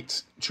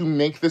fight to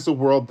make this a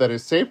world that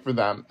is safe for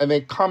them. And they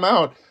come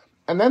out,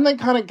 and then they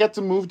kind of get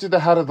to move to the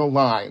head of the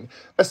line,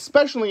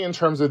 especially in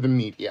terms of the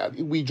media.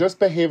 We just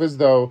behave as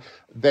though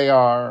they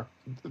are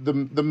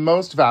the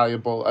most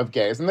valuable of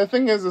gays. And the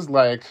thing is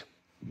like,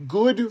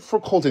 good for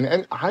Colton.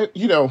 And I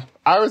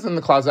was in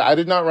the closet. I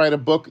did not write a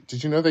book.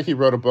 Did you know that he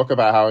wrote a book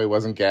about how he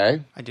wasn't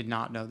gay? I did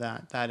not know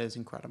that. That is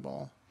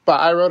incredible. But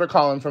I wrote a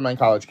column for my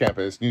college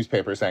campus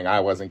newspaper saying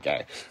I wasn't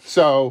gay.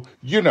 So,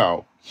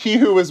 he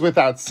who is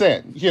without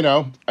sin,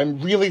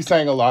 I'm really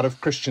saying a lot of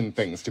Christian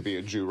things to be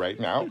a Jew right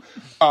now.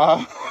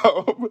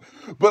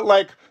 But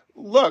like,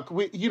 look,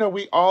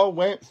 we all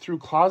went through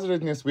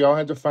closetedness. We all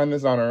had to find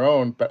this on our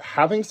own, but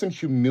having some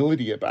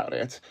humility about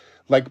it,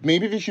 like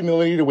maybe the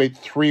humility to wait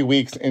 3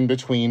 weeks in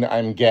between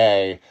I'm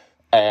gay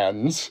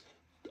and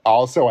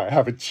also I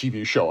have a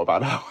TV show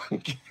about how I'm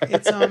gay.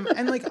 It's,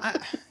 and like,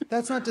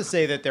 that's not to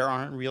say that there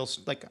aren't real,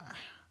 like,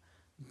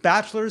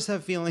 bachelors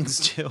have feelings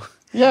too.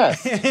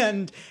 Yes.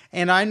 And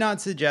I'm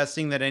not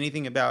suggesting that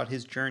anything about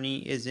his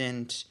journey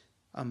isn't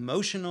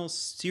emotional,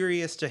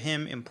 serious to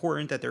him,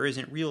 important, that there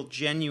isn't real,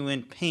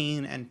 genuine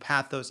pain and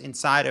pathos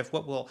inside of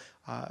what will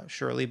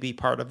surely be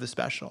part of the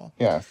special.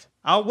 Yes.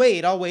 I'll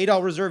wait,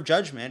 I'll reserve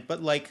judgment.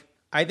 But like,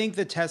 I think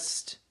the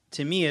test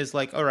to me is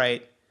like, all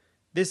right,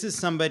 this is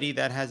somebody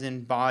that has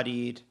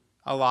embodied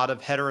a lot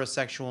of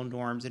heterosexual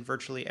norms in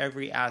virtually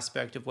every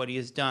aspect of what he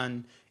has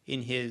done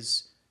in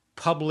his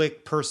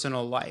public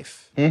personal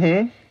life.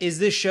 Mm-hmm. Is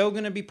this show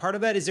going to be part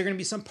of that? Is there going to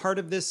be some part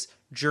of this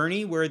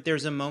journey where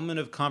there's a moment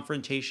of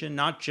confrontation,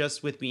 not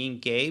just with being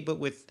gay, but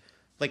with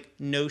like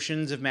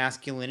notions of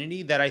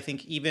masculinity that I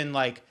think even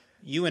like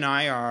you and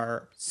I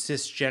are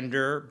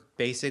cisgender,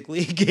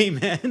 basically gay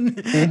men.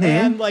 Mm-hmm.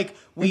 And like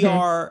we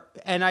are,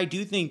 and I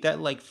do think that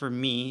like for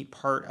me,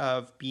 part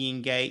of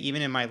being gay,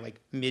 even in my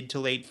like mid to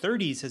late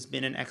 30s, has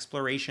been an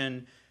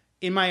exploration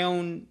in my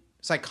own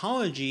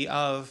psychology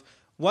of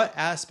what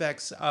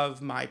aspects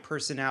of my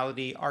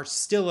personality are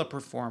still a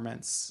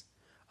performance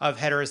of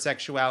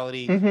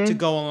heterosexuality to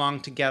go along,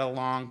 to get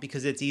along,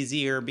 because it's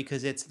easier,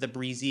 because it's the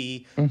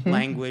breezy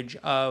language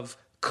of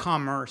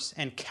commerce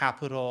and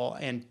capital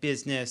and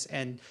business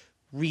and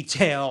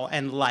retail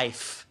and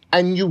life.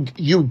 And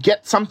you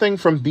get something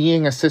from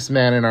being a cis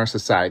man in our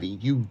society.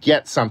 You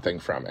get something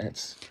from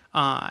it.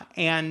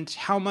 And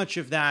how much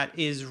of that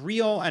is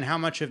real and how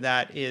much of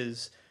that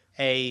is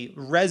a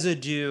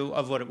residue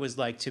of what it was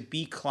like to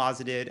be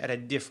closeted at a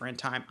different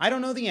time. I don't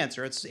know the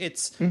answer. It's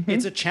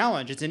a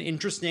challenge. It's an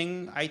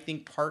interesting, I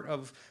think, part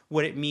of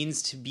what it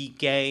means to be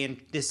gay in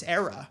this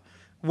era.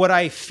 What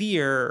I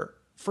fear,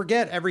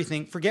 forget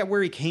everything, forget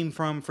where he came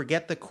from,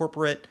 forget the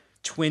corporate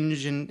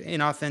twinge and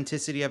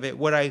inauthenticity of it.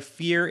 What I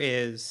fear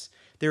is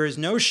there is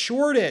no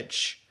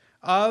shortage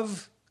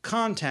of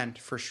content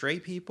for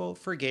straight people,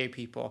 for gay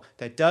people,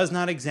 that does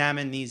not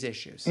examine these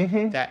issues,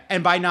 that,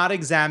 and by not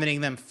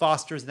examining them,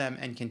 fosters them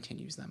and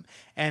continues them.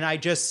 And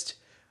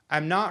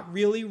I'm not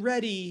really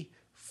ready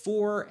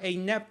for a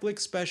Netflix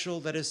special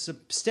that is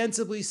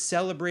ostensibly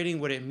celebrating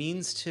what it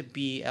means to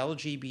be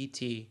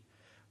LGBT,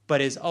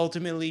 but is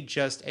ultimately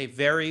just a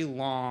very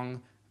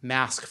long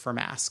mask for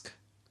mask,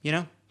 you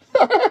know?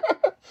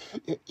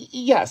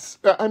 Yes.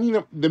 I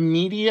mean, the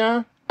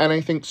media and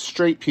I think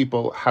straight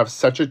people have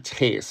such a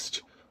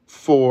taste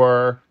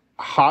for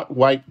hot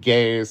white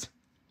gays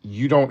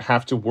you don't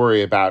have to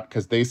worry about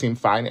because they seem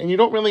fine. And you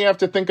don't really have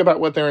to think about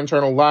what their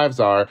internal lives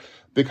are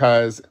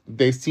because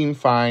they seem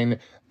fine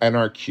and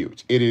are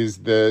cute. It is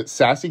the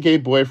sassy gay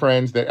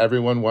boyfriend that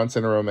everyone wants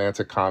in a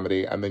romantic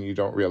comedy, and then you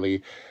don't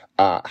really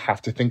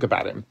have to think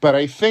about him. But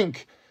I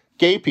think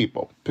gay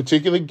people,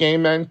 particularly gay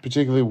men,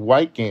 particularly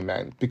white gay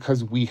men,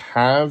 because we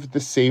have the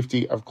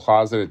safety of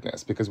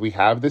closetedness, because we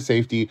have the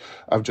safety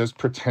of just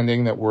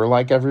pretending that we're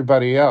like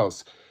everybody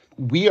else,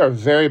 we are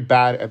very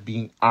bad at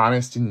being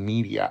honest in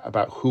media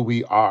about who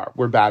we are.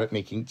 We're bad at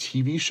making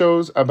TV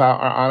shows about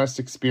our honest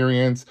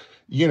experience.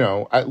 You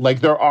know,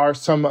 like there are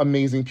some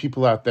amazing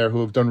people out there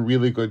who have done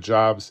really good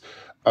jobs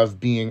of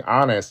being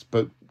honest,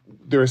 but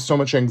there is so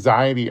much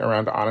anxiety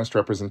around honest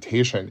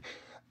representation.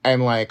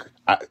 And like,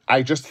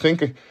 I just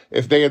think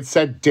if they had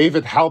said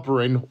David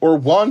Halperin or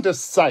Wanda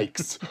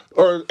Sykes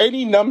or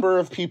any number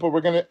of people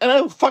were going to, and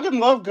I fucking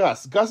love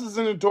Gus. Gus is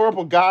an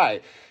adorable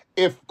guy.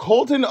 If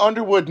Colton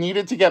Underwood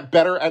needed to get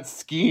better at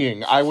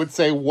skiing, I would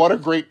say what a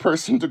great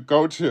person to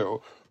go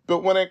to. But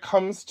when it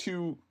comes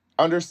to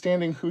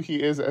understanding who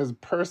he is as a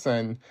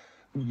person,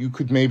 you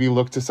could maybe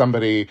look to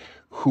somebody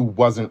who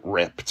wasn't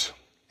ripped.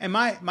 And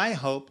my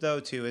hope, though,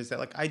 too, is that,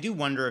 like, I do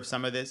wonder if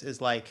some of this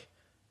is, like,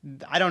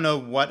 I don't know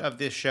what of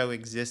this show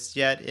exists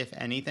yet, if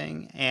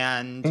anything.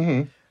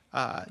 And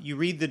you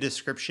read the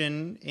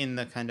description in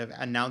the kind of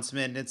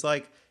announcement, and it's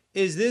like,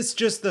 is this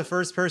just the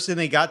first person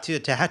they got to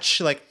attach?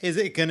 Like, is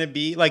it going to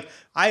be, like,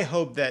 I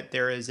hope that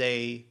there is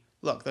a,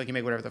 look, they can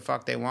make whatever the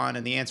fuck they want,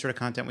 and the answer to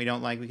content we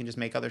don't like, we can just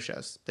make other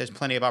shows. There's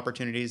plenty of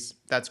opportunities.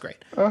 That's great.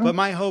 But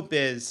my hope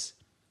is,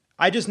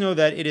 I just know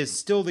that it is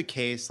still the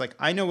case. Like,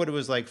 I know what it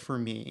was like for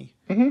me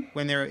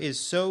when there is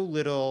so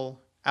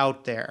little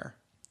out there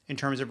in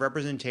terms of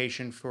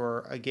representation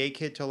for a gay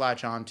kid to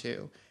latch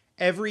onto.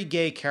 Every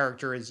gay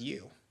character is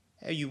you.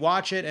 You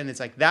watch it and it's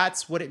like,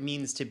 that's what it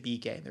means to be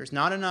gay. There's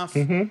not enough.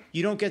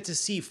 You don't get to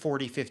see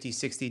 40, 50,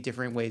 60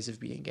 different ways of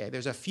being gay.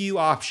 There's a few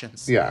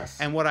options. Yes.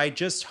 And what I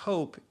just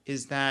hope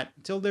is that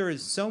until there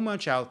is so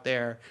much out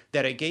there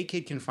that a gay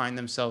kid can find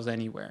themselves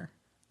anywhere,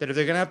 that if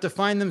they're going to have to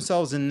find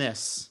themselves in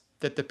this,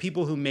 that the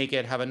people who make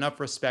it have enough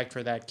respect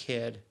for that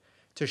kid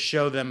to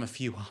show them a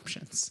few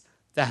options.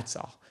 That's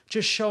all.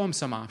 Just show them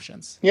some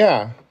options.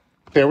 Yeah.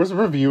 There was a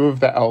review of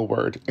the L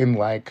Word in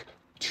like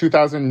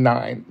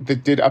 2009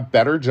 that did a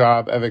better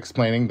job of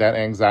explaining that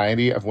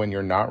anxiety of when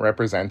you're not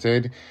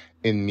represented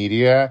in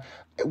media.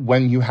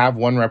 When you have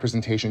one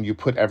representation, you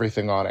put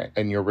everything on it,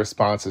 and your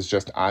response is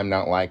just, I'm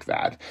not like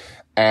that.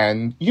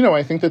 And, you know,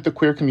 I think that the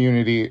queer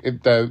community,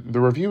 the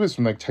review is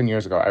from like 10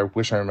 years ago. I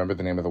wish I remember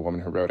the name of the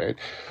woman who wrote it.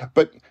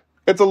 But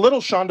it's a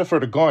little Shonda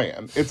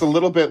Furtagoyen. It's a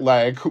little bit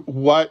like,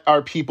 what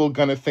are people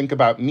going to think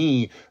about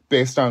me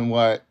based on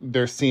what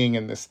they're seeing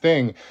in this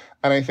thing?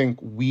 And I think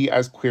we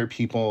as queer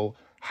people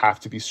have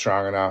to be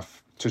strong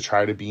enough to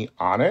try to be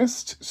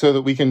honest so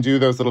that we can do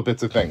those little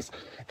bits of things.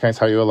 Can I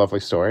tell you a lovely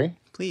story?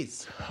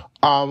 Please.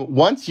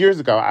 Once years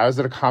ago, I was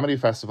at a comedy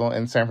festival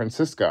in San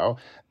Francisco,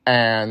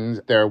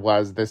 and there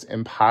was this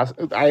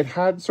I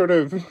had sort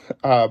of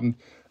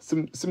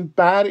some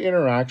bad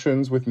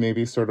interactions with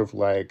maybe sort of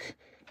like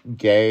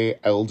gay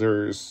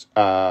elders,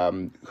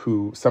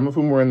 who some of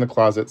whom were in the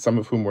closet, some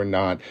of whom were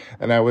not.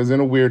 And I was in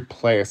a weird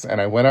place,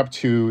 and I went up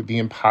to the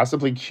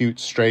impossibly cute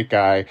straight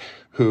guy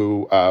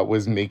who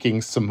was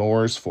making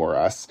s'mores for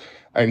us,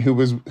 and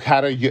who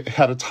had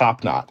a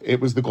top knot. It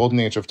was the golden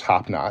age of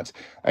top knot,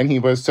 and he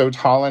was so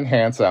tall and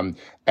handsome.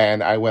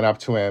 And I went up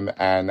to him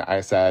and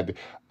I said,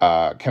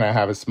 "Can I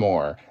have a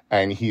s'more?"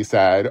 And he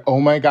said, "Oh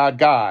my God,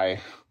 Guy,"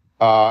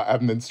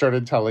 and then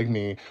started telling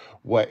me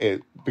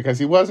because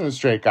he wasn't a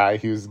straight guy,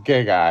 he was a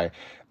gay guy.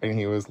 And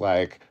he was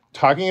like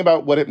talking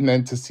about what it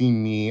meant to see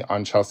me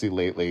on Chelsea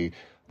Lately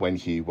when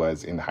he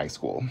was in high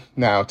school.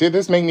 Now, did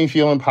this make me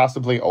feel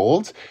impossibly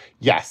old?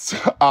 Yes.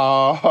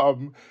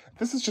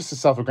 This is just a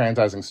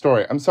self-aggrandizing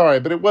story. I'm sorry,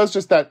 but it was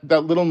just that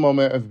little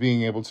moment of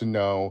being able to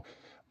know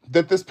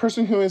that this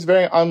person who is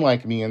very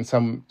unlike me in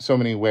so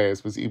many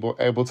ways was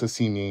able to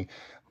see me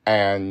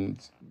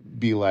and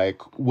be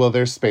like, well,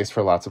 there's space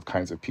for lots of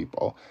kinds of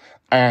people.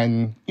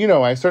 And,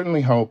 I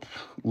certainly hope,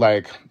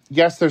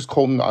 yes, there's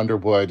Colton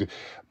Underwood,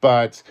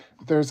 but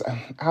there's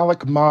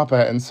Alec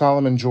Mapa and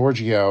Solomon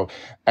Giorgio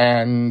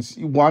and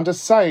Wanda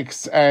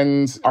Sykes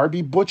and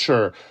R.B.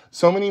 Butcher.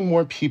 So many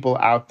more people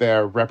out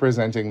there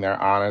representing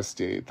their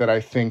honesty that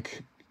I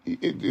think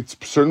it's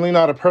certainly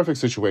not a perfect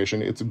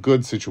situation. It's a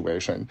good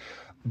situation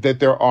that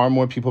there are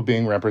more people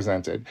being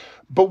represented.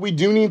 But we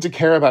do need to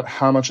care about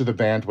how much of the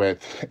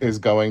bandwidth is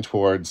going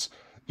towards,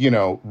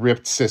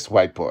 ripped cis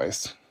white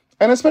boys.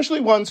 And especially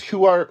ones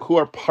who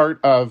are part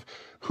of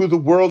who the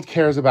world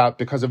cares about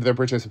because of their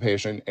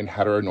participation in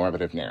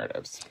heteronormative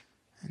narratives.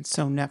 And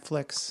so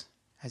Netflix,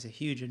 as a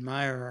huge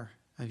admirer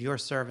of your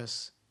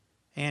service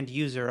and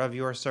user of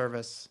your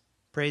service,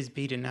 praise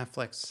be to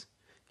Netflix,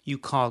 you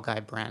call Guy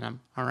Branum,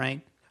 all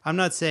right? I'm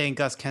not saying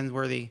Gus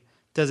Kensworthy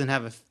doesn't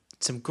have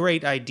some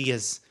great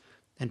ideas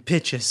and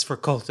pitches for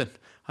Colton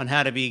on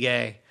how to be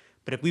gay,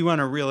 but if we want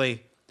to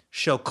really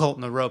show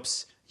Colton the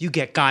ropes, you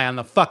get Guy on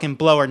the fucking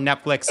blower,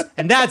 Netflix.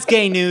 And that's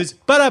gay news.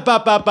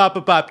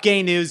 Ba-da-ba-ba-ba-ba-ba.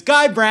 Gay news.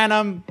 Guy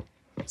Branum,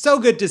 so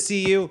good to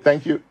see you.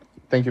 Thank you.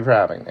 Thank you for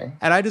having me.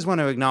 And I just want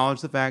to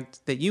acknowledge the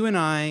fact that you and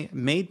I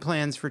made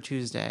plans for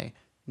Tuesday.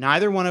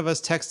 Neither one of us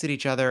texted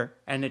each other,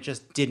 and it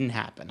just didn't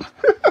happen.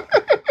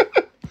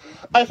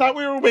 I thought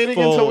we were waiting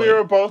until we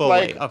were both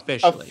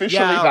officially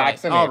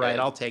vaccinated. All right,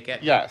 I'll take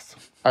it. Yes.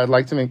 I'd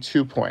like to make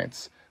 2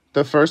 points.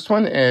 The first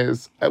one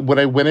is, when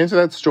I went into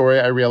that story,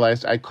 I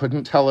realized I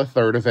couldn't tell a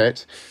third of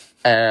it,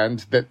 and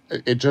that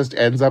it just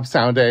ends up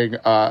sounding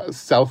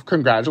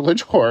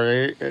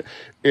self-congratulatory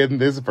in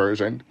this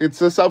version.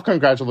 It's a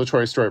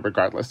self-congratulatory story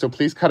regardless, so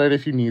please cut it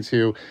if you need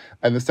to.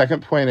 And the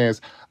second point is,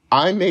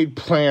 I made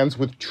plans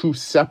with 2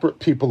 separate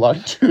people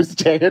on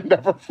Tuesday and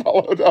never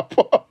followed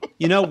up.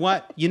 You know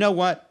what?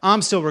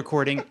 I'm still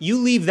recording.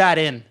 You leave that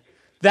in.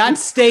 That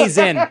stays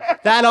in.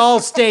 That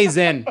all stays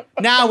in.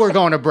 Now we're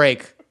going to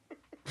break.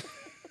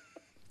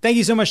 Thank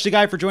you so much to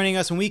Guy for joining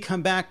us. When we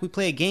come back, we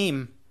play a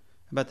game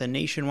about the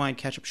nationwide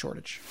ketchup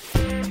shortage.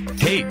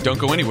 Hey, don't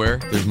go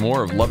anywhere. There's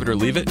more of Love It or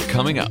Leave It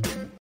coming up.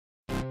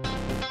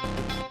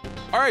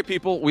 All right,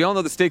 people, we all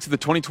know the stakes of the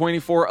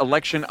 2024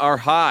 election are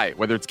high,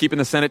 whether it's keeping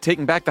the Senate,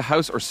 taking back the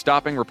House, or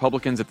stopping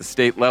Republicans at the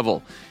state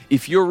level.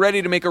 If you're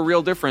ready to make a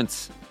real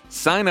difference,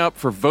 sign up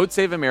for Vote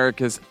Save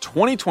America's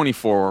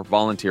 2024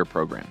 volunteer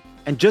program.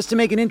 And just to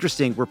make it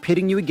interesting, we're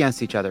pitting you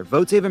against each other.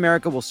 Vote Save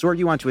America will sort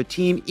you onto a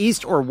team,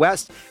 east or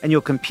west, and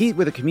you'll compete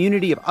with a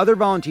community of other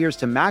volunteers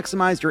to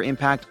maximize your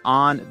impact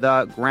on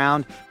the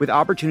ground with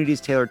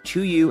opportunities tailored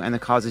to you and the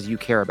causes you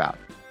care about.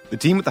 The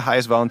team with the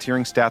highest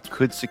volunteering stats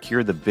could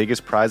secure the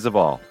biggest prize of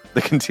all,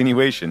 the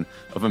continuation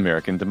of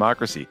American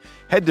democracy.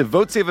 Head to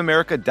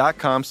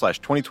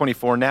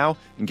votesaveamerica.com/2024 now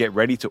and get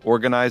ready to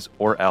organize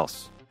or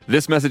else.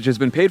 This message has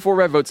been paid for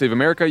by Vote Save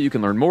America. You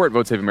can learn more at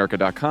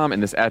votesaveamerica.com,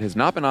 and this ad has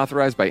not been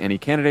authorized by any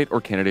candidate or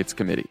candidates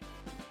committee.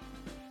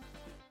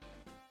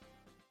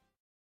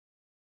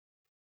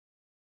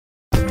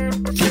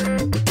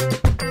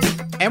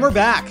 And we're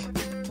back.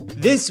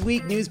 This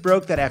week, news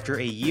broke that after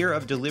a year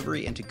of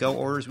delivery and to-go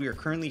orders, we are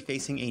currently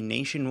facing a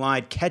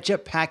nationwide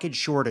ketchup package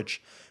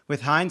shortage,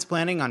 with Heinz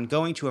planning on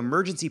going to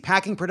emergency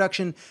packing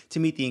production to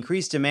meet the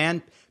increased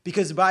demand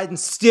because Biden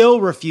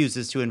still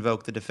refuses to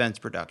invoke the Defense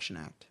Production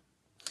Act.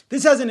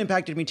 This hasn't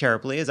impacted me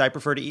terribly, as I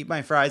prefer to eat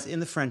my fries in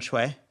the French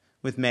way,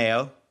 with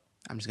mayo.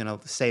 I'm just going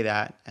to say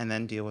that and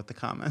then deal with the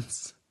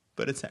comments.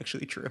 But it's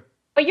actually true.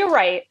 But you're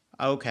right.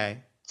 Okay.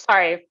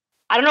 Sorry.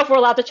 I don't know if we're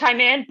allowed to chime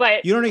in,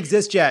 but... You don't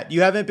exist yet.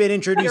 You haven't been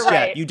introduced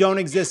yet. You don't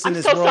exist in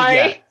this world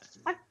yet.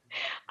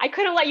 I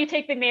couldn't let you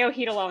take the mayo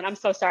heat alone. I'm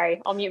so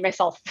sorry. I'll mute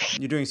myself.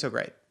 You're doing so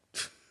great.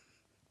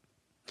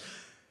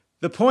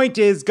 The point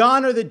is,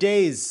 gone are the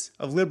days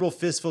of liberal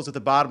fistfuls at the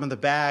bottom of the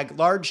bag.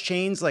 Large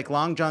chains like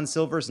Long John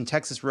Silver's and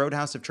Texas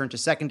Roadhouse have turned to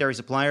secondary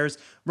suppliers.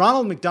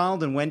 Ronald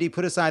McDonald and Wendy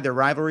put aside their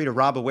rivalry to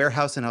rob a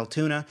warehouse in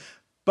Altoona.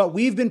 But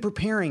we've been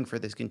preparing for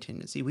this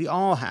contingency. We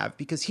all have,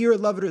 because here at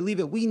Love It or Leave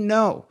It, we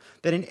know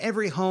that in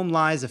every home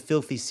lies a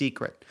filthy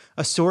secret,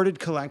 a sordid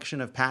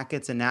collection of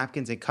packets and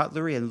napkins and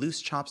cutlery and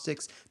loose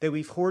chopsticks that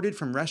we've hoarded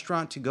from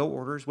restaurant to-go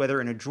orders, whether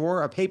in a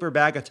drawer, a paper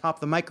bag atop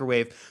the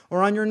microwave,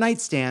 or on your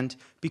nightstand,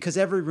 because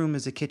every room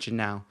is a kitchen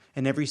now,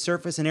 and every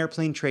surface an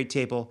airplane tray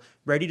table,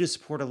 ready to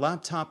support a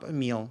laptop, a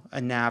meal,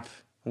 a nap,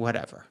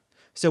 whatever.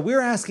 So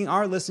we're asking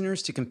our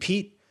listeners to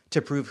compete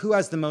to prove who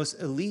has the most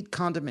elite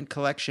condiment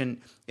collection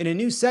in a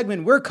new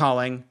segment we're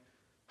calling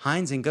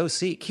Heinz and Go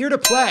Seek. Here to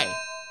play,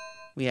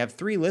 we have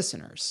 3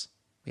 listeners.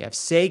 We have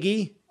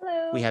Sagi.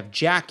 Hello. We have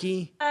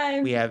Jackie.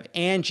 Hi. We have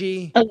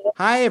Angie. Hello.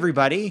 Hi,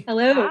 everybody.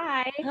 Hello.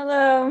 Hi.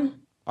 Hello.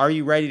 Are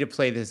you ready to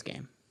play this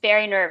game?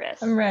 Very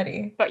nervous. I'm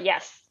ready. But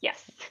yes.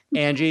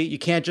 Angie, you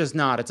can't just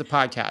nod. It's a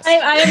podcast.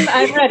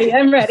 I'm ready.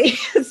 I'm ready.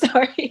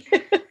 Sorry.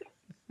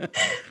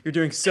 You're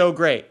doing so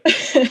great.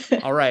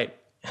 All right.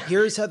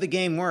 Here's how the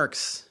game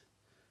works.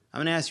 I'm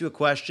going to ask you a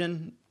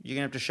question. You're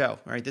going to have to show.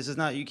 All right. This is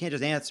not, you can't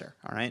just answer.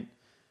 All right.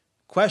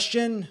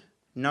 Question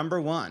number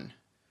 1.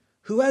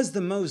 Who has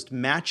the most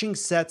matching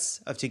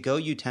sets of to-go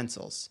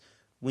utensils?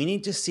 We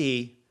need to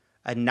see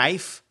a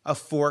knife, a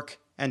fork,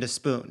 and a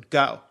spoon.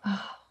 Go.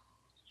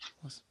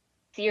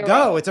 Zero.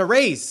 Go. It's a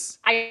race.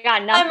 I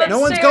got nothing.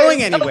 No one's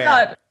going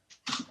anywhere.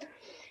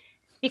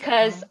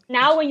 Because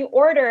now when you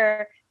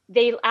order,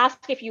 they ask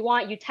if you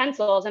want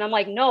utensils, and I'm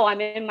like, no, I'm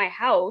in my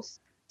house,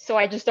 so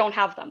I just don't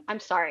have them. I'm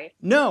sorry.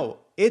 No,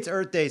 it's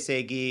Earth Day,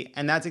 Sagi,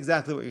 and that's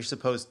exactly what you're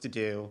supposed to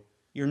do.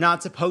 You're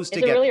not supposed to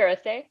Is it get... really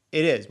Earth Day?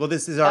 It is. Well,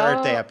 this is our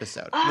Earth Day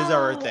episode. This is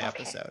our Earth Day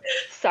episode.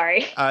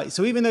 Sorry.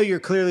 So even though you're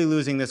clearly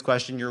losing this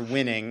question, you're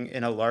winning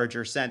in a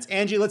larger sense.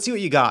 Angie, let's see what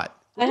you got.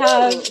 I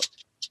have,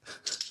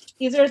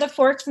 these are the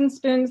forks and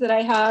spoons that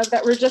I have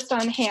that were just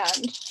on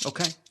hand.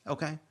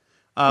 Okay.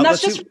 And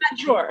that's just from that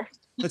drawer.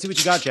 Let's see what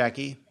you got,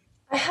 Jackie.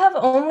 I have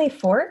only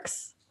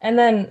forks and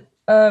then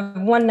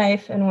 1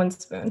 knife and 1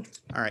 spoon.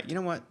 All right. You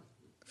know what?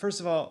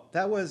 First of all,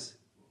 that was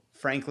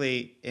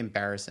frankly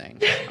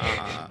embarrassing.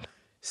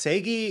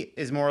 Sagi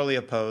is morally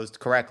opposed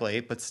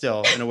correctly, but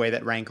still in a way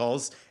that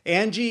rankles.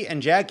 Angie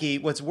and Jackie,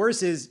 what's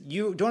worse is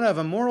you don't have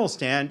a moral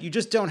stand. You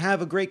just don't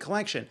have a great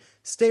collection.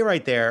 Stay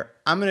right there.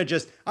 I'm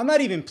not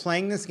even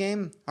playing this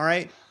game. All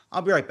right.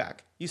 I'll be right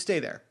back. You stay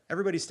there.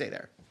 Everybody stay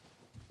there.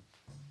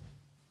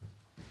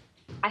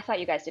 I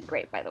thought you guys did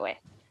great, by the way.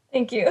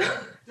 Thank you.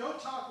 Don't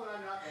talk when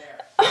I'm not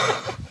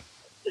there.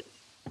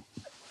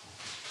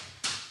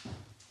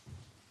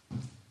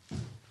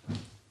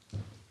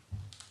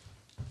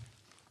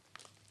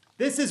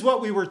 This is what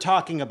we were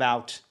talking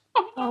about.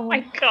 Oh my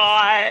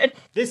God.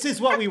 This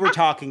is what we were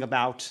talking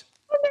about.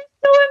 They're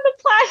still in the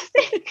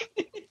plastic.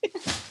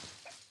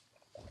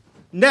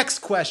 Next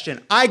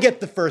question. I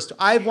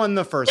won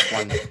the first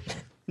one.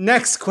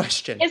 Next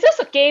question. Is this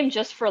a game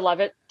just for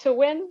Love It to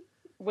win?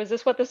 Was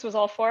this what this was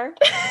all for?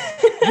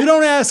 You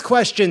don't ask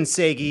questions,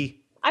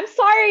 Sagi. I'm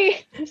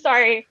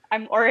sorry.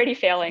 I'm already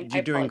failing.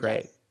 You're doing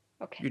great.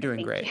 Okay. You're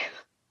doing great.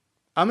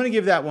 I'm going to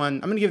give that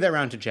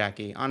round to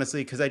Jackie,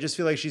 honestly, because I just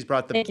feel like she's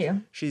brought the... Thank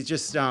you. She's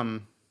just,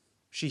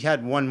 she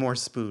had 1 more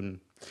spoon.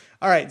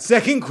 All right,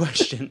 second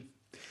question.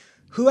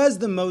 Who has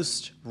the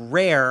most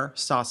rare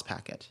sauce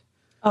packet?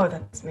 Oh,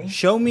 that's me.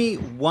 Show me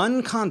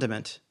 1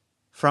 condiment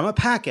from a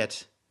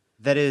packet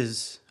that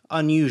is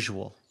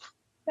unusual.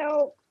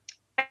 So,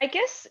 I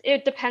guess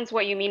it depends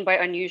what you mean by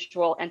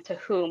unusual and to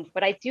whom,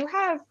 but I do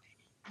have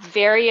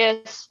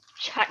various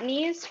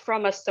chutneys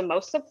from a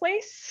samosa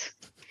place.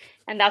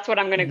 And that's what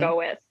I'm going to go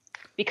with,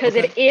 because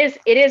it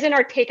is in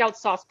our takeout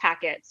sauce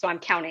packet. So I'm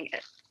counting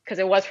it because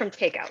it was from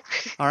takeout.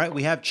 All right.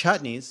 We have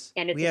chutneys.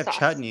 And we have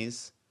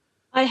chutneys.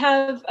 I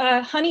have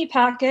a honey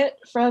packet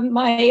from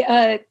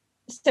my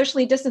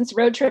socially distanced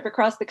road trip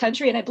across the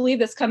country. And I believe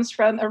this comes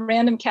from a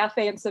random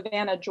cafe in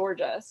Savannah,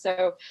 Georgia.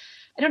 So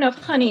I don't know if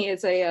honey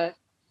is a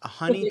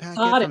honey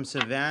packet from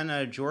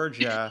Savannah,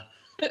 Georgia.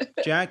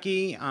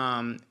 Jackie,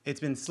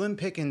 it's been slim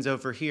pickings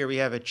over here. We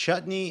have a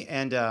chutney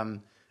and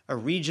a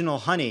regional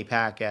honey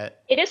packet.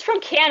 It is from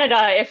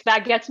Canada, if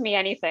that gets me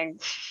anything.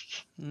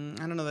 I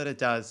don't know that it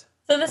does.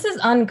 So this is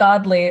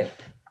ungodly.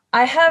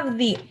 I have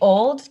the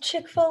old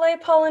Chick-fil-A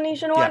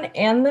Polynesian one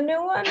and the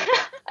new one.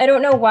 I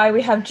don't know why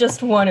we have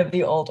just one of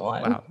the old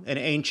one. Wow. An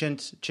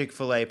ancient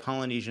Chick-fil-A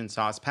Polynesian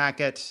sauce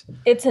packet.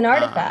 It's an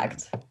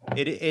artifact.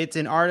 It's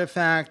an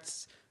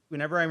artifact.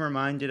 Whenever I'm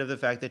reminded of the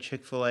fact that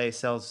Chick-fil-A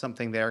sells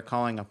something they're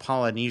calling a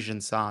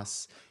Polynesian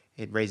sauce,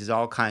 it raises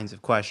all kinds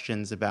of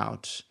questions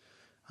about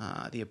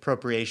the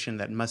appropriation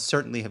that must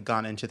certainly have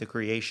gone into the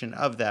creation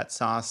of that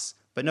sauce.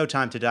 But no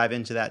time to dive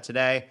into that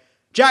today.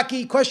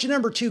 Jackie, question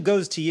number 2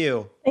 goes to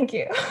you. Thank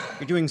you.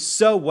 You're doing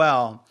so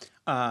well.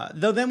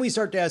 Though then we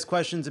start to ask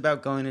questions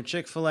about going to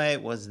Chick-fil-A.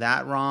 Was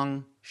that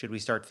wrong? Should we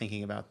start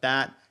thinking about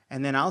that?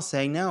 And then I'll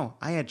say, no,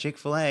 I had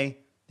Chick-fil-A.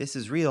 This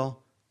is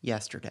real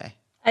yesterday.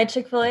 I had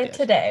Chick-fil-A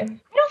today. I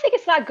don't think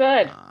it's that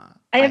good.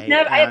 I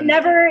have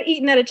never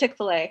eaten at a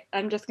Chick-fil-A.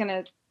 I'm just going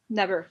to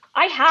never.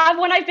 I have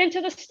when I've been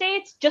to the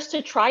States just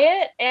to try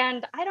it.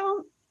 And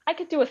I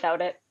could do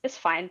without it. It's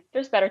fine.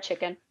 There's better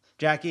chicken.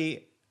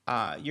 Jackie,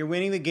 You're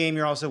winning the game.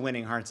 You're also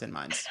winning hearts and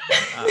minds.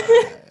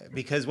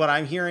 Because what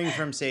I'm hearing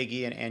from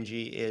Seigi and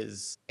Angie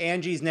is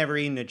Angie's never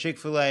eaten a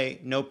Chick-fil-A.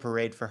 No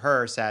parade for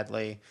her,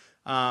 sadly.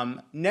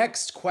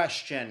 Next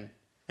question.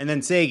 And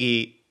then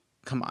Seigi,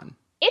 come on.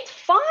 It's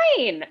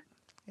fine.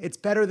 It's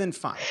better than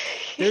fine.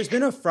 There's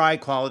been a fry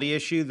quality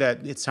issue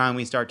that it's time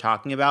we start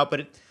talking about,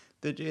 but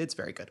it's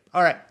very good.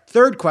 All right.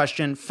 Third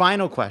question,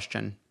 final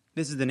question.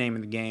 This is the name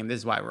of the game. This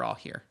is why we're all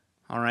here.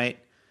 All right.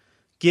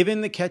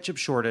 Given the ketchup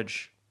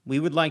shortage, we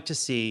would like to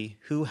see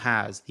who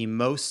has the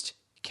most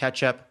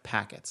ketchup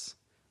packets.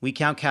 We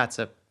count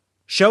catsup.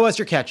 Show us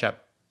your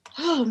ketchup.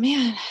 Oh,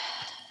 man.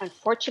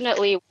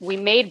 Unfortunately, we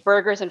made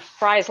burgers and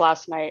fries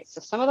last night,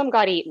 so some of them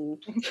got eaten.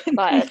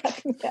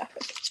 But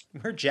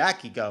Where'd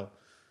Jackie go?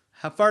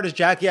 How far does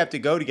Jackie have to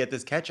go to get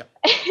this ketchup?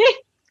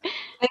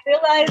 I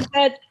realized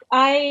that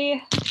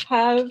I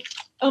have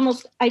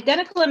almost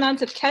identical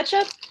amounts of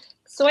ketchup,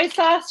 soy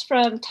sauce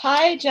from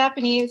Thai,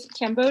 Japanese,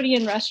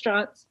 Cambodian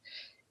restaurants,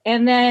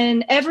 and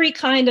then every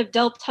kind of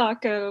Del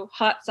Taco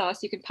hot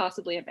sauce you could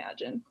possibly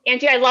imagine.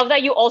 Angie, I love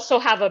that you also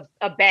have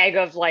a bag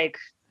of like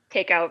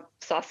takeout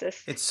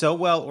sauces. It's so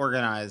well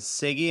organized.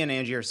 Seigi and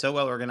Angie are so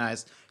well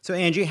organized. So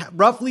Angie,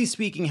 roughly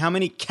speaking, how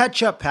many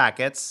ketchup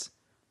packets,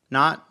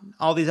 not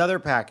all these other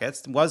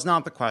packets, was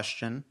not the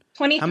question.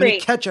 23. How many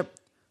ketchup?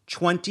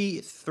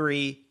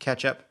 23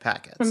 ketchup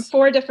packets. From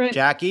 4 different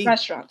Jackie,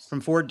 restaurants. From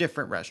 4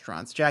 different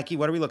restaurants. Jackie,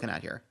 what are we looking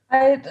at here?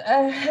 I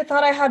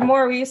thought I had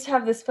more. We used to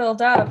have this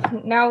filled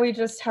up. Now we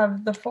just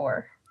have the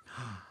 4.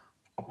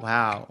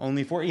 Wow,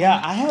 only 4.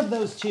 Yeah, I have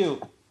those too.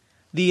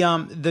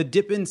 The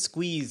dip and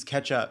squeeze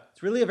ketchup.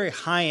 It's really a very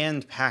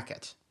high-end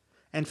packet.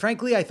 And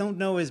frankly, I don't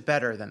know is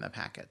better than the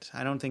packet.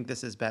 I don't think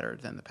this is better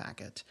than the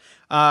packet.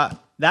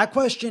 That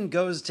question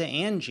goes to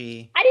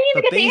Angie. I didn't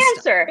even get the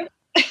answer.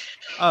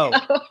 Oh,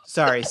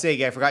 sorry,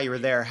 Seigi, I forgot you were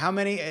there. How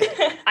many?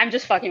 I'm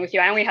just fucking with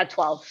you. I only had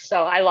 12,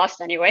 so I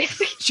lost anyway.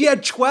 She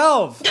had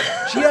 12.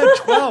 She had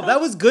 12.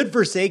 That was good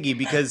for Seigi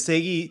because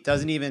Seigi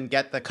doesn't even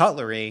get the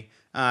cutlery.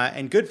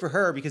 And good for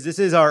her because this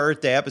is our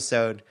Earth Day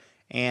episode.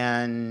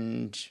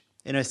 And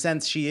in a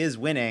sense, she is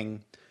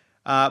winning.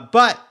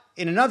 But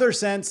in another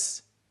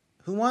sense,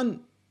 who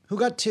won? Who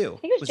got 2?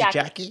 Was it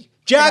Jackie?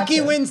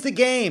 Jackie wins the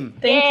game.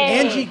 Thank you.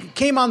 Angie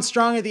came on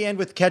strong at the end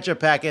with ketchup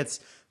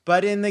packets.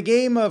 But in the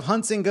game of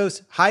hide and go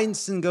seek,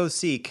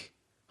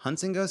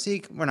 hunts and go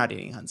seek? We're not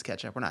eating Hunt's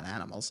ketchup. We're not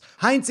animals.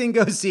 Hide and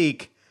go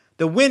seek.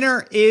 The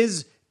winner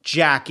is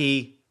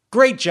Jackie.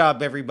 Great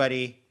job,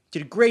 everybody.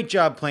 Did a great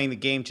job playing the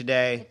game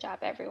today. Good job,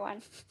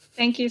 everyone.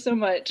 Thank you so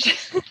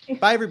much.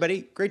 Bye,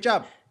 everybody. Great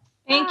job.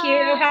 Thank you.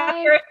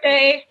 Happy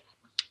birthday.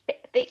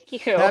 Thank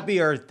you. Happy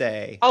Earth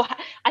Day. Oh,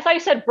 I thought you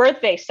said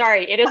birthday.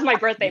 Sorry, it is my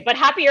birthday, but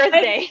happy Earth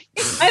Day.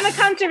 I'm a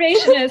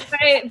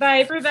conservationist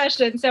by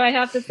profession, so I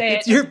have to say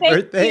it's your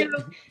birthday.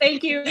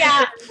 Thank you.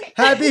 Yeah.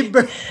 Happy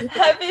birthday.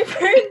 Happy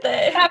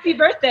birthday. Happy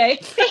birthday.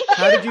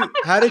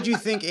 How did you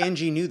think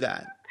Angie knew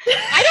that?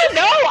 I don't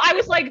know. I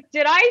was like,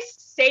 did I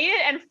say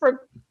it and forgot?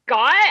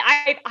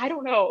 I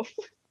don't know.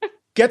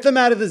 Get them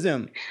out of the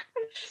Zoom.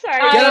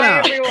 Sorry. Get them Bye,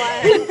 out.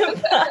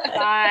 everyone.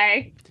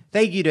 Bye.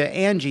 Thank you to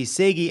Angie,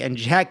 Seigi, and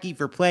Jackie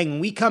for playing. When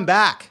we come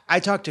back, I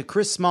talk to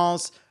Chris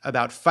Smalls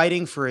about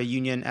fighting for a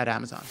union at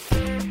Amazon.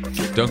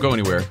 Don't go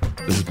anywhere.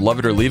 This is Love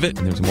It or Leave It,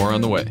 and there's more on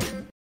the way.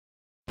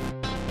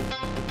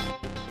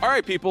 All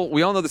right, people,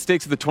 we all know the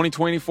stakes of the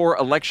 2024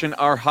 election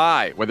are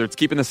high, whether it's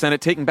keeping the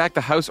Senate, taking back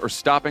the House, or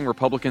stopping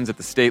Republicans at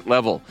the state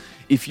level.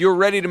 If you're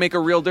ready to make a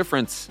real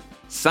difference,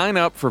 sign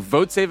up for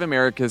Vote Save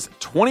America's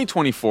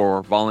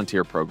 2024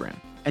 volunteer program.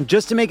 And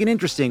just to make it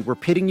interesting, we're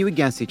pitting you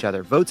against each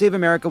other. Vote Save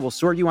America will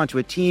sort you onto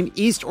a team,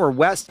 east or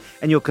west,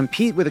 and you'll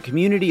compete with a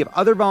community of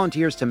other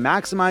volunteers to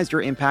maximize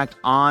your impact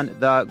on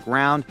the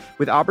ground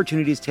with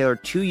opportunities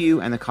tailored to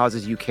you and the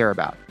causes you care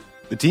about.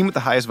 The team with the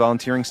highest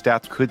volunteering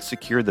stats could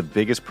secure the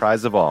biggest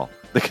prize of all,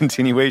 the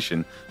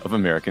continuation of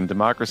American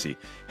democracy.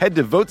 Head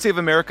to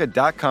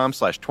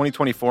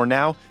votesaveamerica.com/2024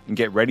 now and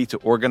get ready to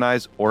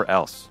organize or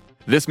else.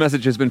 This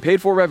message has been paid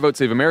for by Vote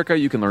Save America.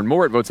 You can learn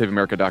more at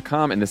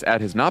votesaveamerica.com, and this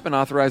ad has not been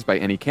authorized by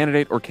any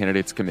candidate or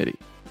candidates committee.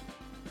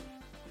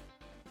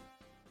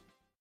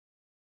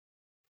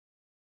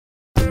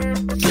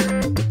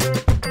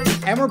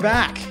 And we're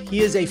back. He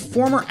is a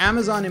former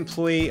Amazon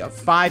employee of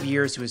 5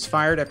 years who was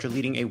fired after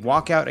leading a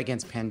walkout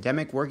against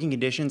pandemic working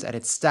conditions at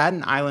its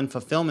Staten Island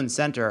Fulfillment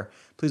Center.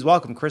 Please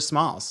welcome Chris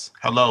Smalls.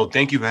 Hello.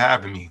 Thank you for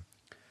having me.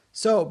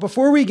 So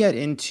before we get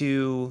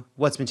into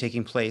what's been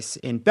taking place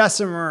in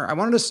Bessemer, I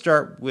wanted to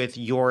start with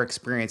your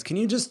experience. Can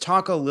you just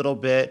talk a little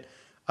bit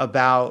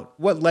about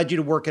what led you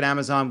to work at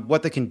Amazon,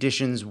 what the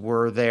conditions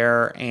were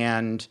there,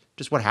 and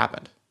just what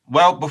happened?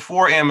 Well,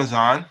 before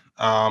Amazon,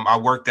 I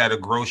worked at a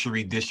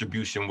grocery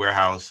distribution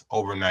warehouse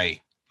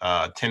overnight,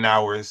 10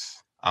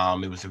 hours.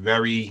 It was a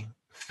very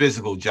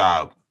physical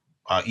job,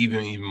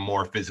 even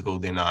more physical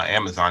than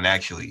Amazon,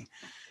 actually.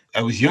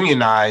 I was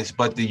unionized,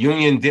 but the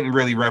union didn't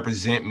really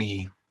represent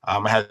me. I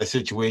had a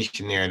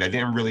situation there that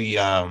didn't really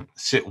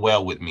sit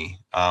well with me.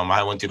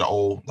 I went through the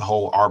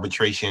whole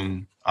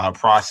arbitration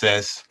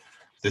process.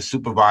 The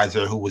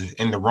supervisor, who was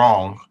in the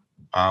wrong,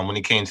 when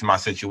it came to my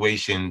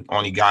situation,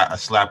 only got a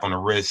slap on the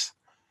wrist.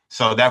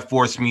 So that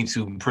forced me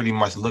to pretty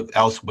much look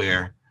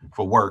elsewhere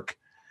for work.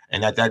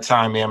 And at that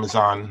time,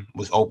 Amazon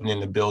was opening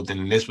the building.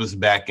 And this was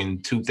back in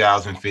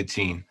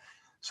 2015.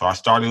 So I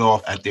started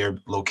off at their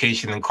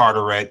location in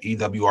Carteret,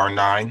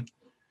 EWR9.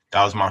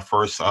 That was my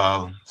first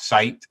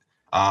site.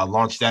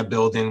 Launched that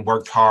building,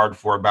 worked hard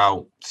for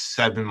about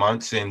 7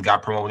 months, and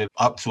got promoted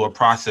up to a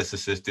process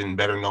assistant,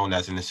 better known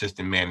as an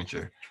assistant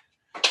manager.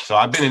 So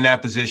I've been in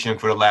that position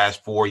for the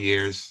last 4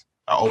 years.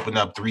 I opened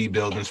up 3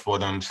 buildings for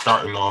them,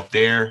 starting off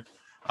there.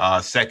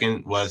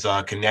 Second was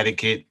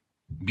Connecticut,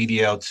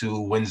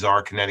 BDL2,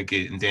 Windsor,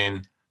 Connecticut. And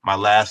then my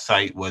last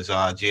site was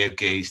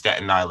JFK,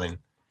 Staten Island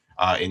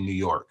in New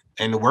York.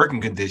 And the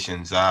working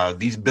conditions,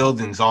 these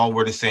buildings all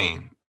were the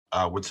same.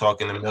 We're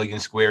talking 1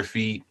 million square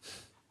feet.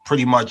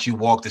 Pretty much you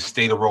walk the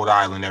state of Rhode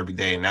Island every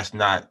day, and that's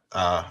not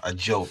a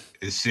joke.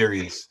 It's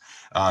serious.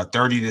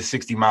 30 to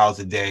 60 miles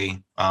a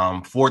day,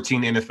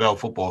 14 NFL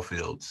football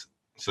fields.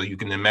 So you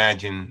can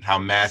imagine how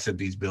massive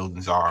these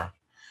buildings are.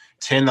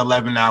 10,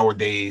 11-hour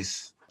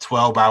days,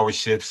 12-hour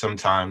shifts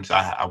sometimes.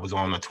 I was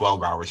on a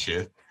 12-hour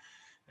shift.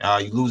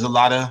 You lose a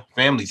lot of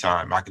family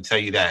time, I can tell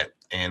you that.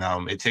 And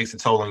it takes a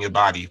toll on your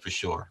body for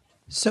sure.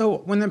 So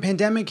when the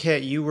pandemic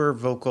hit, you were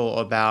vocal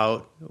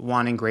about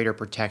wanting greater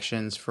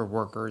protections for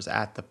workers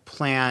at the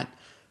plant.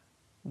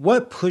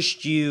 What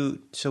pushed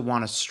you to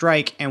want to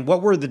strike, and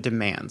what were the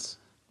demands?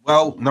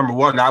 Well, number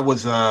one,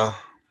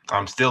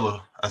 I'm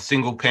still a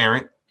single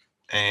parent,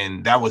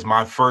 and that was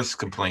my first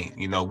complaint.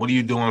 You know, what are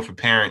you doing for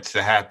parents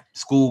to have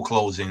school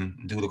closing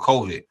due to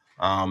COVID?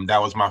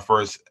 That was my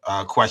first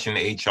question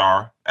to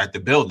HR at the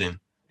building.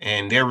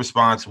 And their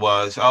response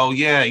was, oh,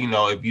 yeah, you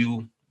know, if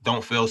you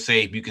don't feel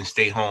safe, you can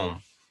stay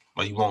home,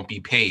 but you won't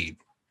be paid.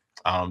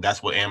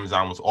 That's what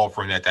Amazon was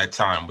offering at that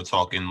time. We're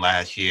talking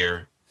last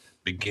year,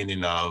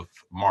 beginning of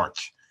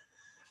March.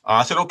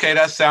 I said, okay,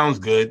 that sounds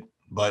good.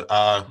 But,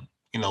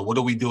 you know, what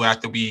do we do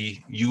after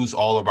we use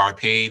all of our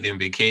paid and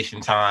vacation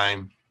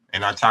time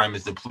and our time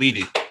is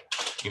depleted?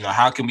 You know,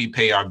 how can we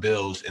pay our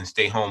bills and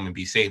stay home and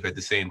be safe at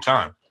the same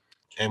time?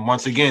 And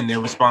once again, their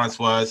response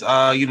was,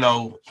 you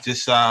know,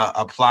 just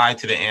apply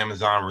to the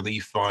Amazon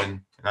Relief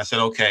Fund. And I said,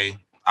 okay,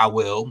 I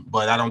will,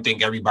 but I don't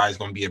think everybody's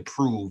going to be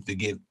approved to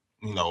get,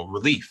 you know,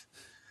 relief.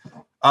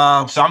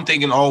 So I'm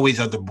thinking always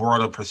of the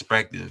broader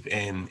perspective.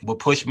 And what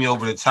pushed me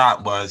over the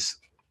top was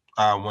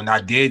when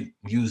I did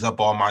use up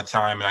all my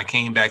time and I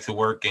came back to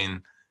work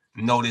and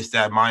noticed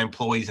that my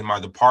employees in my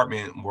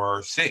department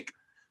were sick.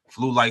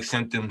 Flu-like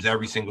symptoms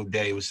every single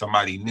day. It was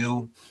somebody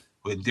new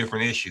with a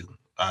different issue.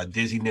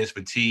 Dizziness,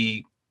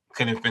 fatigue,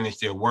 couldn't finish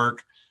their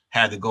work,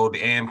 had to go to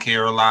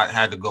AmCare a lot,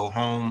 had to go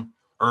home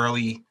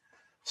early.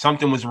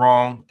 Something was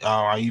wrong.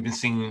 I even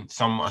seen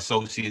some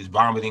associates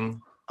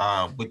vomiting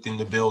within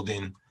the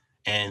building,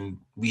 and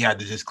we had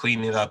to just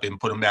clean it up and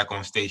put them back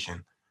on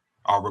station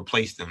or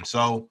replace them.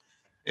 So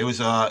it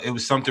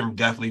was something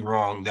definitely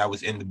wrong that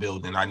was in the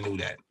building. I knew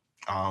that.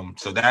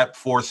 So that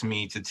forced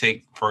me to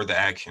take further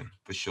action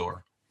for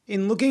sure.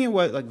 In looking at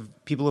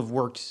what people have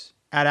worked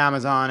at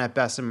Amazon, at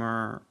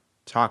Bessemer,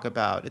 talk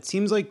about, it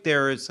seems like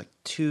there is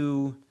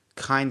 2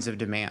 kinds of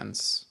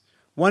demands.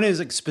 One is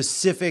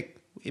specific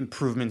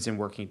improvements in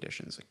working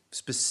conditions,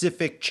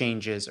 specific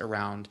changes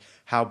around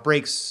how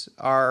breaks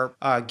are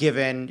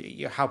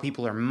given, how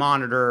people are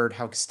monitored,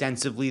 how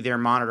extensively they're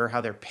monitored,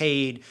 how they're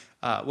paid,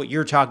 what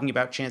you're talking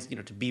about, chance,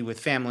 to be with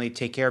family,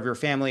 take care of your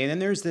family. And then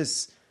there's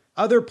this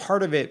other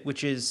part of it,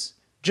 which is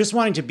just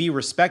wanting to be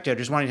respected,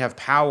 just wanting to have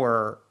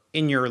power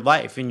in your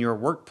life, in your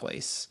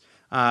workplace,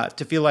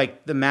 to feel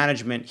like the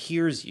management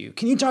hears you.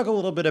 Can you talk a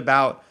little bit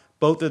about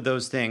both of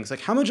those things?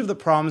 How much of the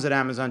problems at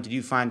Amazon did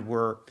you find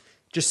were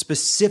just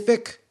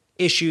specific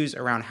issues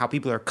around how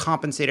people are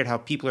compensated, how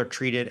people are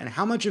treated, and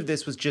how much of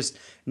this was just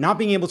not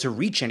being able to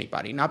reach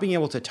anybody, not being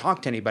able to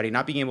talk to anybody,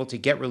 not being able to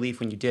get relief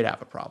when you did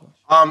have a problem?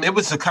 It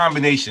was a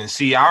combination.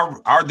 See,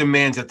 our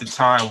demands at the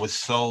time was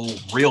so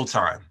real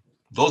time.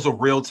 Those are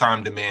real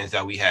time demands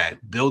that we had.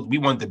 We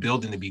wanted the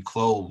building to be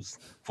closed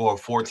for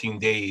 14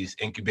 days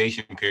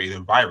incubation period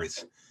of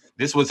virus.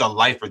 This was a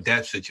life or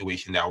death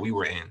situation that we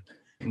were in.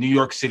 New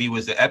York City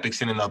was the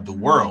epicenter of the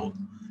world.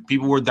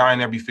 People were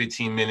dying every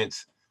 15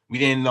 minutes. We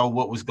didn't know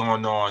what was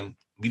going on.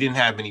 We didn't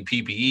have any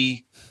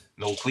PPE,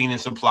 no cleaning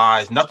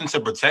supplies, nothing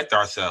to protect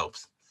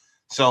ourselves.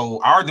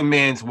 So our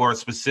demands were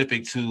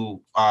specific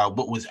to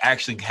what was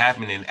actually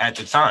happening at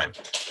the time.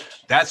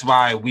 That's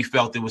why we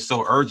felt it was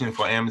so urgent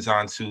for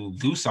Amazon to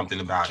do something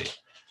about it.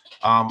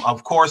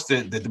 Of course,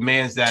 the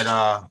demands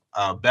that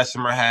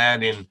Bessemer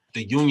had and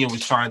the union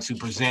was trying to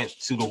present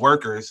to the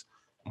workers,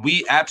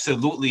 we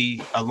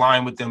absolutely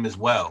aligned with them as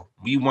well.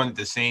 We wanted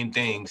the same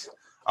things.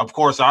 Of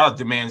course, our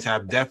demands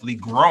have definitely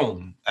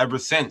grown ever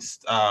since,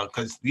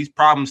 because these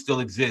problems still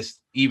exist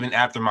even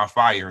after my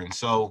fire. And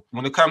so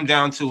when it comes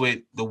down to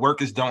it, the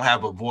workers don't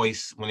have a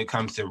voice when it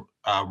comes to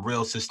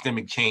real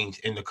systemic change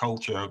in the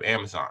culture of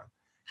Amazon.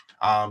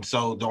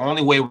 So the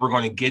only way we're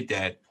going to get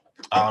that,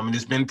 and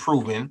it's been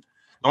proven,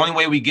 the only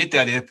way we get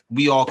that if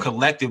we all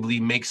collectively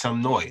make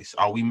some noise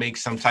or we make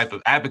some type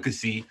of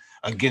advocacy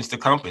against the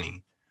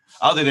company.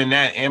 Other than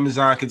that,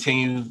 Amazon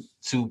continues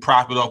to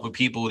profit off of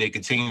people. They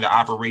continue to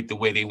operate the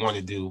way they want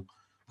to do,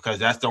 because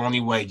that's the only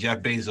way Jeff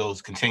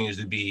Bezos continues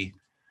to be,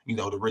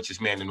 the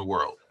richest man in the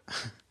world.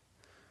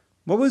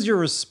 What was your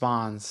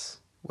response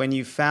when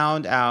you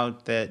found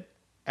out that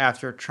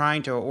after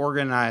trying to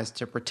organize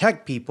to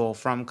protect people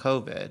from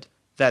COVID,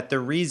 that the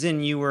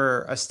reason you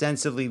were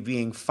ostensibly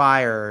being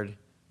fired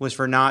was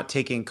for not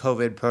taking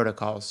COVID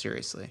protocols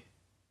seriously?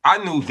 I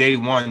knew day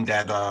one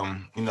that,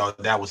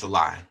 that was a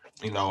lie.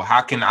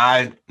 How can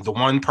I, the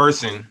one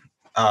person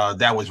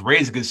that was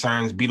raising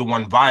concerns, be the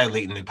one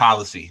violating the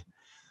policy?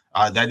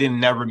 That didn't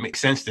never make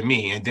sense to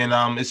me. And then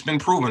it's been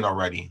proven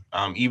already,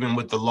 even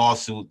with the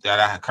lawsuit that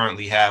I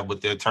currently have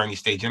with the Attorney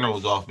State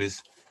General's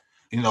office.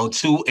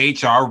 2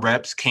 HR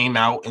reps came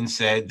out and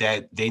said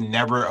that they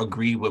never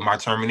agreed with my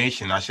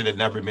termination. I should have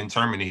never been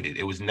terminated.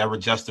 It was never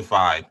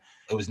justified.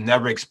 It was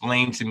never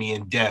explained to me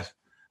in depth,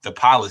 the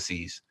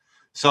policies.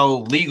 So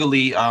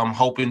legally, I'm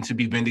hoping to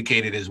be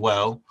vindicated as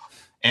well.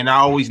 And I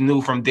always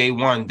knew from day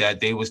one that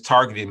they was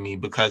targeting me,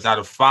 because out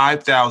of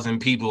 5,000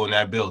 people in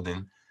that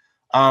building,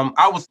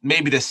 I was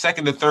maybe the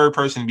second or third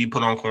person to be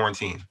put on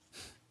quarantine.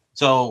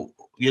 So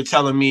you're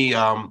telling me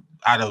out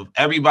of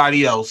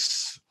everybody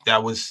else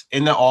that was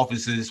in the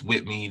offices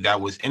with me, that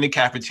was in the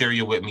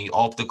cafeteria with me,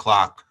 off the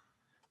clock,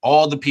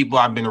 all the people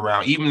I've been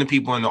around, even the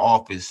people in the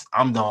office,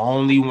 I'm the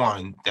only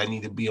one that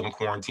need to be on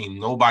quarantine,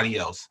 nobody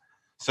else.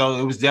 So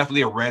it was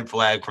definitely a red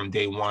flag from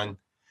day one.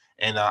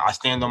 And I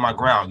stand on my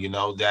ground,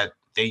 that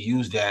they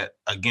used that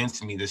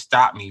against me to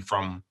stop me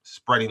from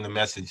spreading the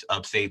message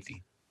of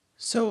safety.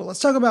 So let's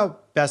talk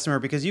about Bessemer,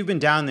 because you've been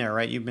down there,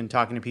 right? You've been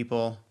talking to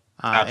people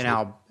in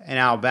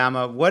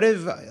Alabama. What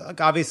if,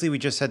 obviously we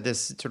just had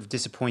this sort of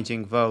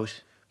disappointing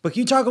vote, but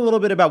can you talk a little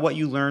bit about what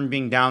you learned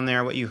being down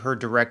there, what you heard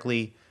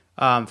directly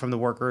from the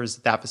workers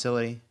at that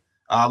facility?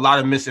 A lot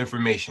of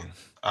misinformation.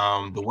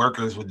 The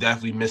workers were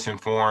definitely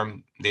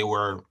misinformed. They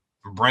were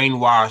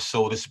brainwashed,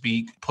 so to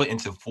speak, put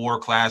into 4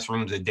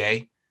 classrooms a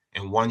day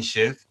in one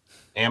shift.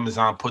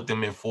 Amazon put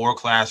them in 4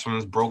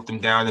 classrooms, broke them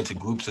down into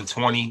groups of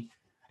 20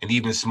 and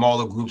even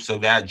smaller groups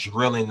of that,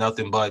 drilling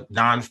nothing but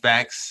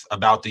non-facts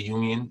about the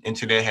union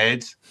into their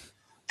heads.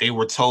 They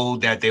were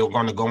told that they were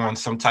going to go on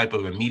some type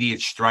of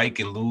immediate strike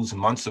and lose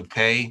months of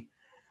pay.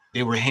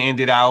 They were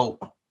handed out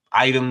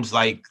items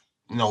like,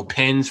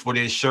 pins for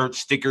their shirts,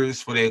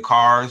 stickers for their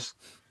cars.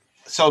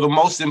 So the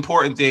most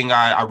important thing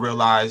I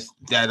realized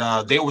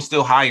that they were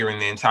still hiring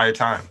the entire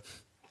time.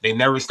 They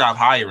never stopped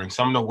hiring.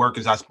 Some of the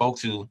workers I spoke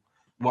to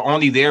were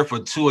only there for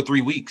 2 or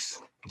 3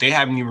 weeks. They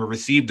haven't even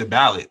received the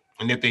ballot.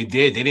 And if they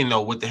did, they didn't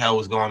know what the hell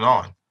was going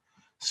on.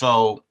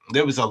 So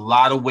there was a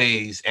lot of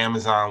ways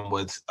Amazon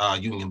was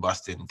union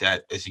busted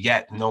that is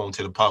yet known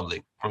to the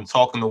public. From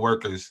talking to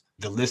workers,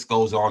 the list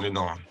goes on and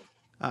on.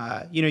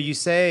 You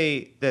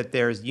say that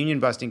there's union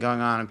busting going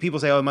on, and people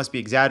say, oh, it must be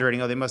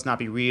exaggerating. Oh, they must not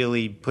be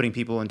really putting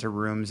people into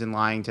rooms and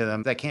lying to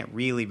them. That can't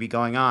really be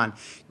going on.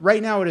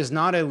 Right now, it is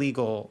not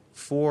illegal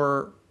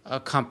for a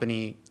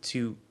company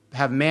to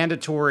have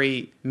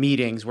mandatory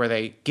meetings where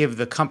they give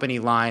the company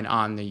line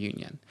on the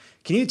union.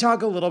 Can you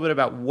talk a little bit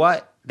about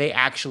what they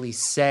actually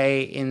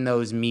say in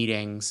those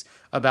meetings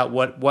about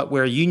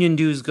where union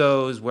dues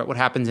goes, what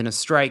happens in a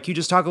strike? Can you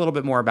just talk a little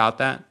bit more about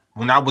that?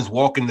 When I was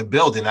walking the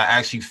building, I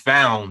actually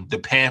found the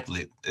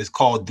pamphlet. It's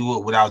called Do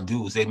It Without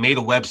Dues. They made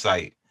a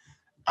website,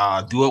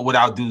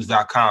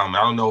 doitwithoutdues.com. I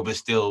don't know if it's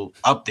still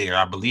up there.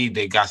 I believe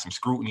they got some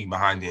scrutiny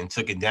behind it and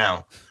took it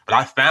down. But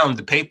I found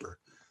the paper,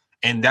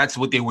 and that's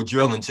what they were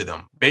drilling to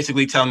them,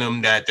 basically telling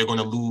them that they're going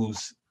to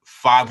lose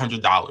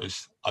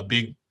 $500, a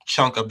big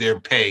chunk of their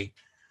pay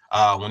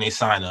when they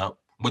sign up,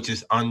 which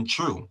is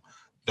untrue.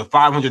 The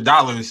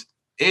 $500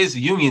 is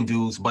union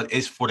dues, but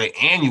it's for the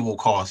annual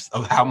cost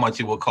of how much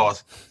it will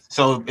cost.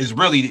 So it's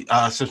really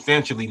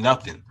substantially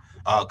nothing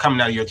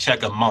coming out of your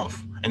check a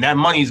month. And that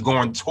money is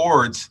going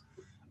towards,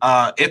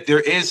 if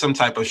there is some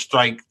type of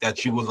strike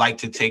that you would like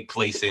to take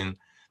place in,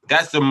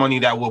 that's the money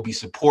that will be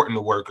supporting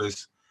the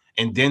workers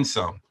and then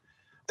some.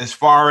 As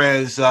far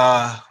as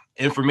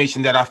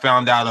information that I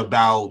found out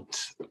about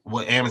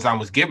what Amazon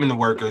was giving the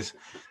workers,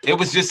 it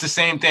was just the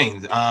same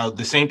things,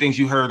 the same things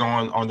you heard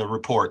on the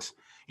reports.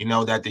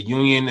 That the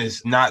union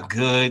is not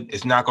good.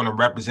 It's not going to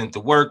represent the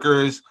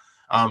workers.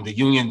 The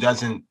union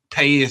doesn't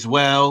pay as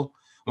well,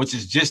 which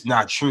is just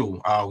not true.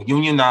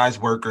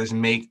 Unionized workers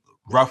make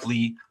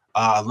roughly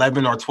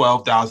 $11,000 or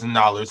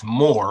 $12,000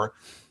 more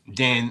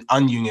than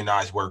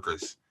ununionized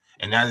workers.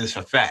 And that is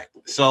a fact.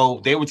 So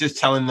they were just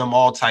telling them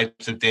all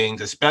types of things,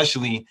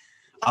 especially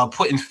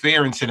putting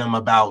fear into them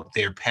about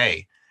their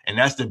pay. And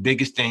that's the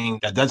biggest thing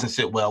that doesn't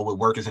sit well with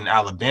workers in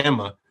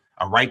Alabama,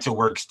 a right to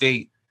work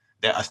state,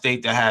 that a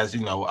state that has,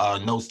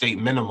 no state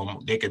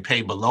minimum, they could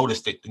pay below the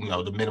state,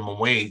 the minimum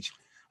wage.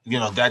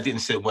 That didn't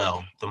sit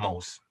well the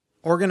most.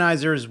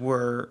 Organizers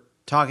were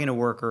talking to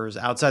workers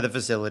outside the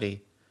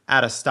facility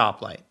at a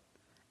stoplight.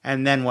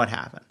 And then what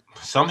happened?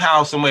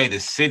 Somehow, some way, the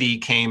city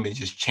came and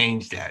just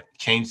changed the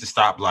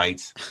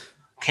stoplights,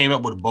 came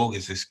up with a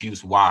bogus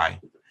excuse why.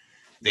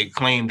 They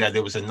claimed that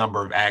there was a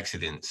number of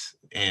accidents.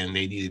 and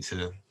they needed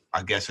to,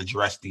 I guess,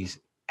 address these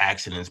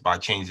accidents by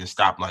changing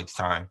stoplights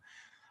time.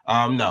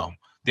 No,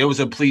 there was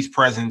a police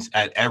presence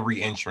at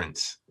every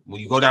entrance.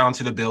 When you go down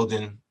to the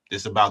building,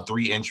 there's about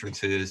 3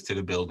 entrances to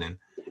the building,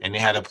 and they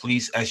had a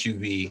police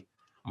SUV,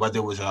 whether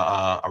it was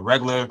a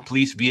regular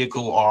police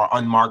vehicle or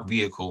unmarked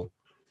vehicle,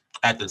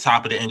 at the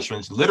top of the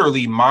entrance,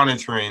 literally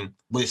monitoring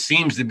what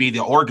seems to be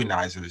the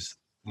organizers,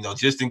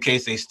 just in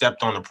case they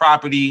stepped on the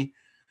property,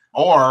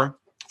 or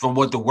from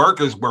what the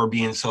workers were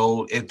being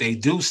told, if they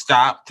do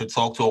stop to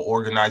talk to an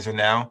organizer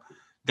now,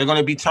 they're going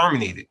to be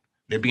terminated.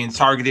 They're being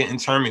targeted and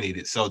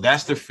terminated. So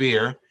that's the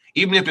fear.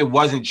 Even if it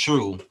wasn't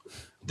true,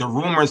 the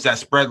rumors that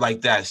spread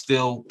like that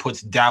still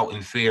puts doubt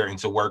and fear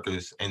into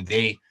workers. And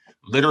they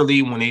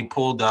literally, when they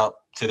pulled up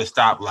to the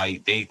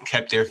stoplight, they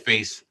kept their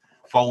face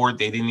forward.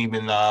 They didn't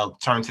even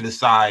turn to the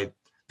side.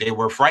 They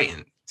were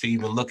frightened to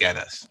even look at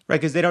us. Right,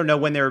 because they don't know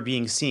when they were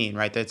being seen,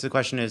 right? That's the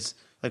question is,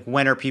 like,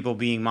 when are people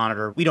being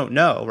monitored? We don't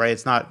know, right?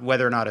 It's not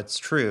whether or not it's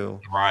true.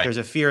 Right. There's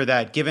a fear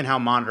that given how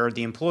monitored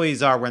the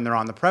employees are when they're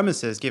on the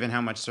premises, given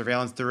how much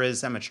surveillance there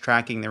is, how much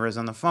tracking there is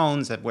on the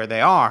phones at where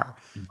they are,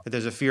 that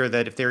there's a fear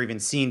that if they're even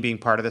seen being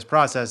part of this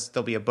process,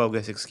 there'll be a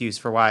bogus excuse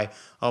for why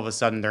all of a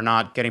sudden they're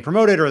not getting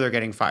promoted or they're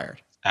getting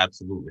fired.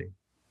 Absolutely.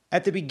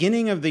 At the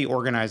beginning of the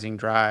organizing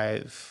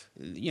drive,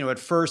 at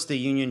first the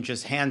union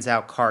just hands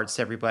out cards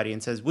to everybody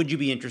and says, would you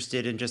be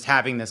interested in just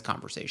having this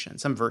conversation,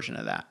 some version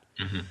of that?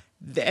 Mm-hmm.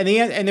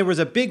 And there was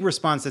a big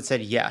response that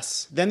said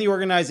yes. Then the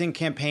organizing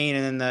campaign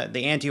and then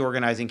the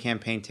anti-organizing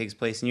campaign takes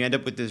place, and you end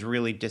up with this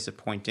really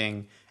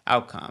disappointing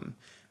outcome.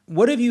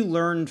 What have you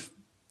learned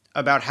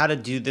about how to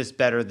do this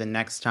better the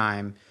next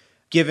time,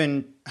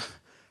 given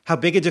how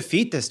big a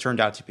defeat this turned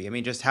out to be? I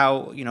mean, just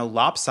how,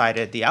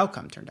 lopsided the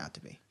outcome turned out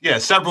to be. Yeah,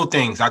 several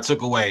things I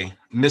took away.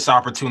 Missed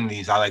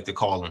opportunities, I like to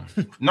call them.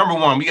 Number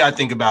one, we got to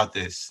think about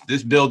this.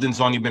 This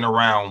building's only been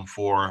around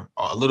for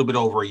a little bit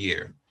over a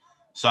year.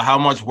 So how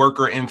much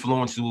worker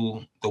influence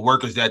do the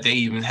workers that they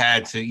even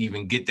had to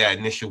even get that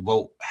initial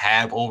vote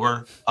have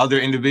over other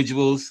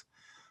individuals?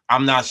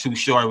 I'm not too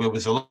sure if it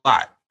was a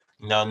lot.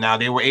 Now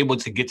they were able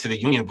to get to the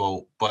union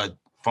vote, but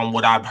from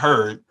what I've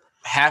heard,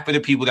 half of the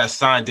people that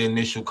signed the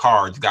initial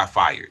cards got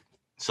fired.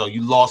 So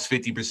you lost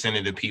 50%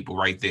 of the people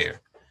right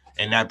there.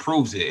 And that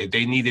proves it. If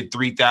they needed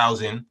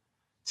 3,000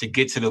 to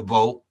get to the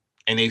vote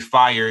and they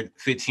fired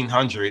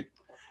 1,500,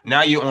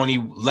 now you're only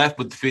left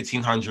with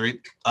 1,500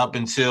 up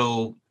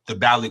until the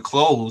ballot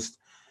closed.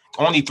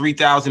 Only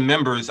 3,000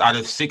 members out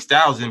of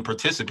 6,000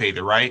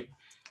 participated, right?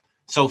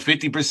 So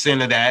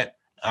 50% of that.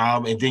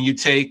 And then you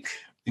take,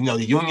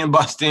 the union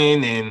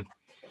busting and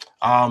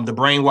the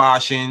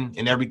brainwashing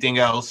and everything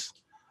else.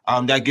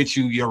 That gets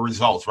you your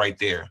results right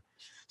there.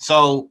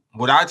 So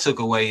what I took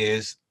away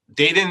is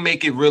they didn't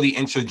make it really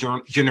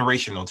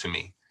intergenerational to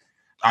me.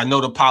 I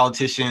know the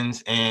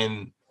politicians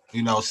and,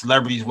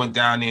 celebrities went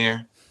down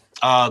there.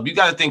 You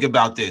got to think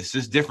about this.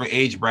 There's different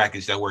age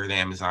brackets that work at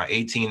Amazon,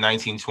 18,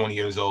 19, 20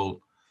 years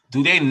old.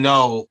 Do they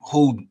know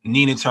who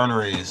Nina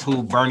Turner is,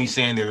 who Bernie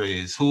Sanders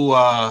is, who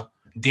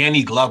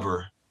Danny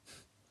Glover?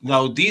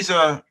 These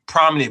are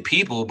prominent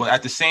people, but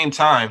at the same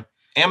time,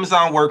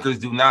 Amazon workers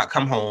do not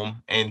come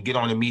home and get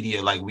on the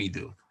media like we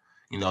do.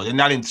 They're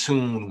not in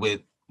tune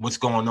with what's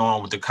going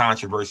on with the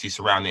controversy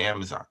surrounding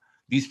Amazon.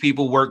 These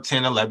people work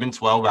 10, 11,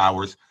 12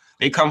 hours.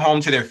 They come home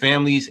to their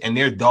families and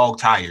they're dog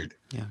tired.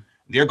 Yeah.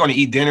 They're going to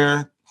eat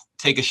dinner,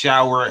 take a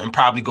shower, and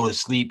probably go to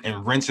sleep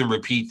and rinse and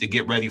repeat to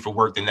get ready for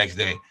work the next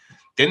day.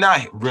 They're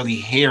not really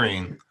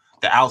hearing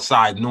the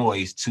outside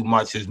noise too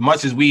much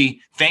as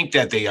we think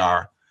that they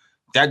are.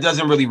 That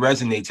doesn't really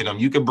resonate to them.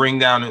 You could bring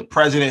down the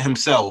president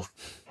himself.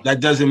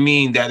 That doesn't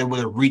mean that it would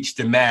have reached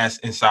the mass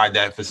inside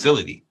that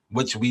facility,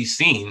 which we've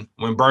seen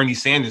when Bernie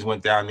Sanders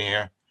went down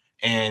there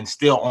and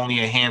still only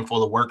a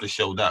handful of workers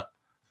showed up.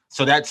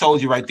 So that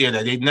told you right there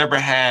that they've never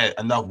had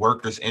enough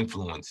workers'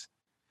 influence.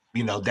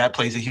 That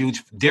plays a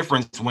huge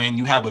difference when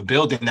you have a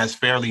building that's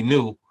fairly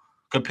new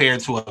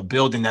compared to a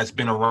building that's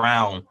been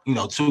around,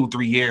 2,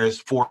 3 years,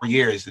 4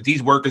 years.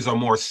 These workers are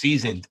more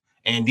seasoned,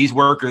 and these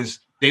workers,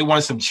 they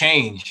want some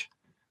change.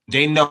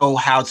 They know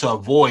how to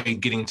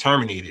avoid getting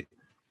terminated.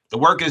 The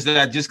workers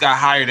that just got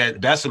hired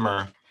at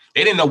Bessemer,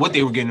 they didn't know what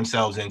they were getting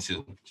themselves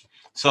into.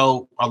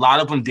 So a lot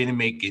of them didn't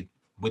make it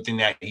within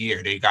that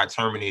year. They got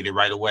terminated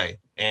right away.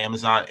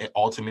 Amazon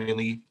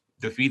ultimately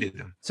defeated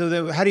them.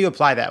 So how do you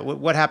apply that?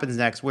 What happens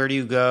next? Where do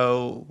you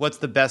go? What's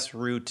the best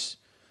route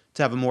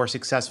to have a more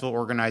successful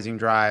organizing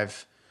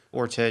drive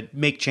or to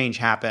make change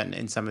happen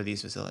in some of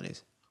these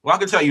facilities? Well, I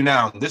can tell you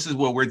now, this is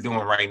what we're doing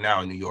right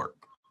now in New York.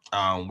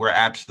 We're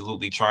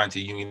absolutely trying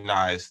to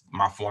unionize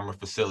my former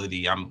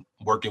facility. I'm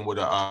working with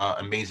an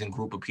amazing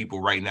group of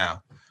people right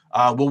now.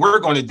 What we're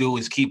going to do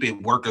is keep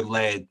it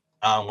worker-led.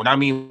 When I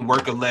mean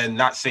worker-led,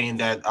 not saying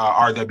that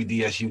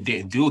RWDSU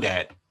didn't do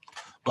that,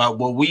 but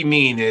what we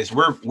mean is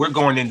we're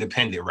going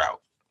independent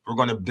route. We're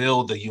going to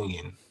build a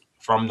union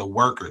from the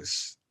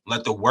workers.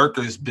 Let the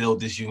workers build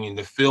this union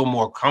to feel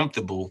more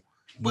comfortable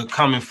with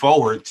coming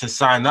forward to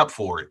sign up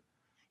for it.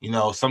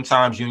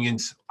 Sometimes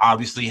unions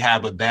obviously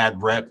have a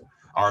bad rep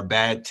or a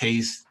bad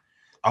taste.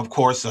 Of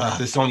course,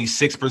 there's only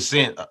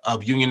 6%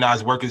 of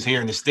unionized workers here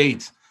in the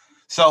States.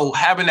 So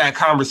having that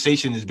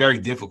conversation is very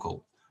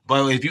difficult.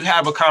 But if you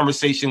have a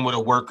conversation with a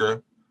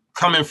worker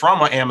coming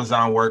from an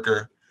Amazon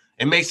worker,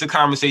 it makes the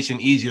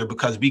conversation easier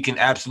because we can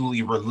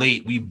absolutely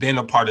relate. We've been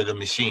a part of the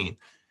machine.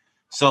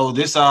 So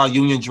this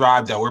union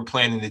drive that we're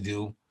planning to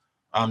do,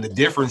 the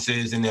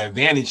differences and the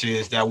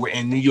advantages that we're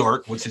in New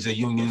York, which is a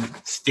union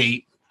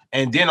state.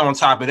 And then on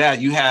top of that,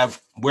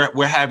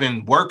 we're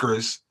having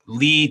workers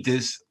lead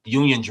this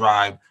union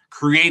drive,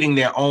 creating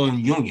their own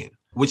union,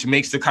 which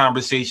makes the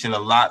conversation a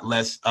lot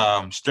less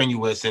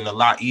strenuous and a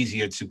lot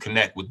easier to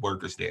connect with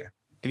workers there.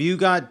 If you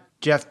got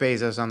Jeff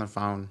Bezos on the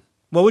phone,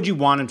 what would you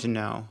want him to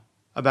know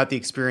about the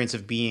experience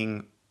of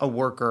being a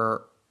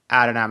worker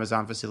at an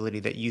Amazon facility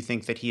that you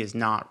think that he is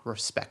not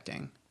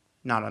respecting,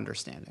 not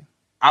understanding?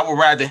 I would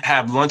rather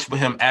have lunch with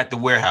him at the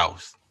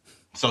warehouse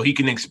so he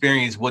can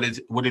experience what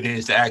it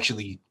is to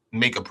actually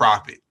make a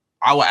profit.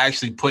 I will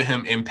actually put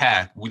him in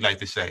path, we like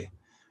to say.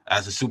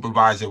 As a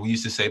supervisor, we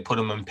used to say, put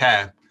him in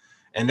path.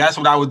 And that's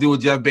what I would do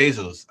with Jeff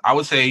Bezos. I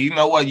would say, you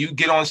know what, you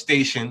get on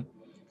station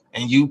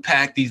and you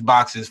pack these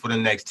boxes for the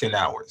next 10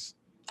 hours.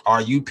 Or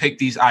you pick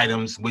these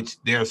items,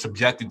 which they're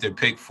subjected to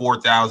pick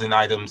 4,000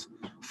 items,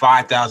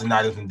 5,000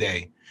 items a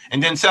day.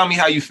 And then tell me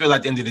how you feel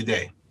at the end of the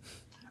day.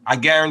 I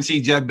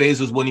guarantee Jeff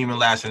Bezos wouldn't even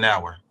last an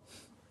hour.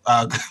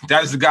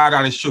 That is the God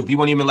honest truth. He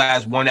wouldn't even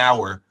last 1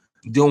 hour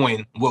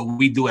doing what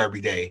we do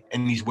every day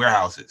in these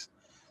warehouses.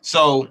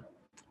 So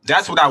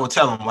that's what I would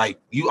tell him. Like,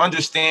 you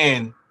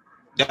understand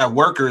that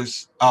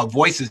workers'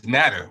 voices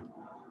matter.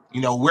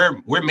 You know,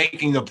 we're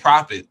making the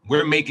profit.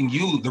 We're making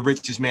you the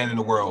richest man in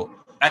the world.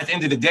 At the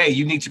end of the day,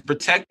 you need to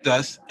protect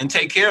us and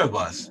take care of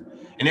us.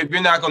 And if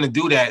you're not going to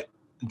do that,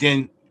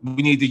 then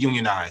we need to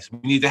unionize. We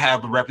need to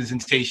have a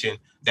representation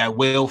that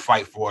will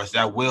fight for us,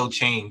 that will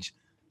change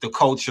the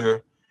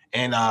culture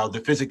and the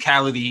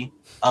physicality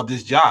of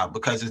this job,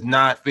 because it's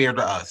not fair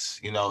to us.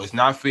 You know, it's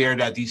not fair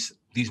that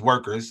these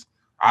workers,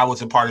 I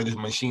was a part of this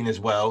machine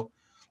as well,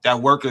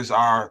 that workers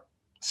are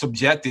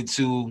subjected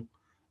to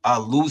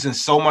losing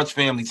so much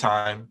family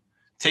time,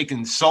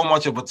 taking so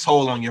much of a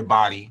toll on your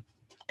body,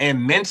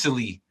 and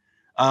mentally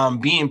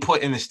being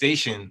put in a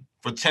station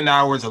for 10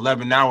 hours,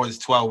 11 hours,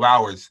 12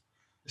 hours.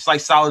 It's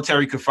like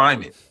solitary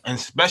confinement, and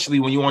especially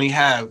when you only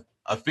have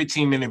a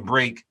 15-minute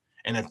break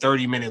and a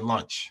 30-minute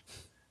lunch.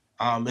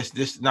 It's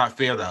just not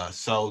fair to us.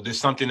 So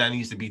there's something that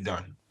needs to be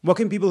done. What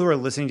can people who are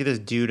listening to this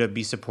do to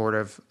be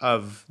supportive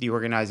of the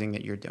organizing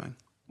that you're doing?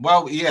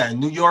 Well, yeah,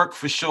 New York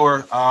for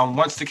sure.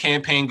 Once the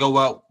campaign go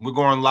up, we're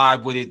going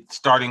live with it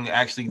starting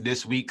actually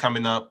this week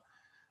coming up.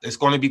 It's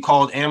going to be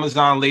called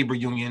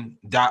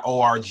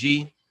AmazonLaborUnion.org.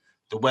 The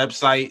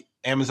website,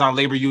 Amazon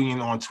Labor Union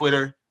on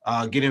Twitter.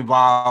 Get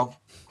involved,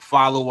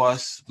 follow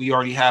us. We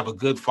already have a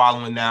good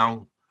following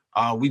now.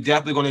 We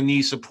definitely going to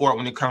need support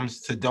when it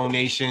comes to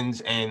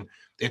donations. And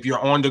if you're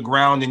on the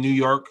ground in New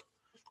York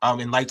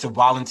and like to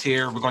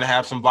volunteer, we're going to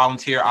have some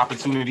volunteer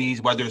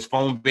opportunities, whether it's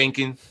phone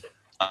banking,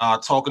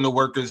 talking to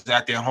workers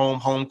at their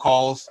home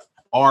calls,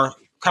 or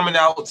coming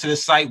out to the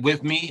site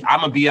with me.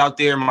 I'm going to be out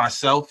there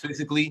myself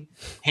physically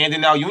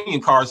handing out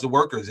union cards to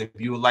workers. If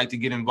you would like to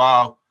get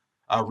involved,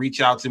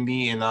 reach out to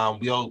me and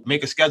we'll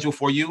make a schedule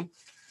for you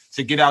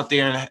to get out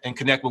there and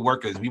connect with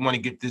workers. We want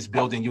to get this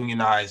building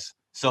unionized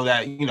so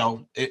that, you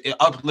know, it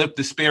uplift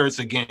the spirits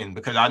again,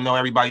 because I know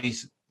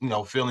everybody's, you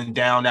know, feeling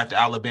down after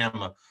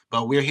Alabama,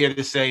 but we're here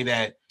to say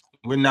that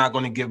we're not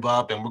going to give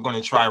up and we're going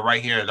to try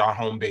right here at our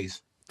home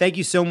base. Thank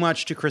you so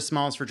much to Chris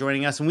Smalls for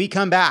joining us. When we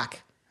come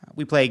back,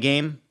 we play a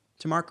game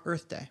to mark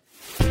Earth Day.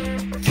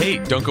 Hey,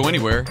 don't go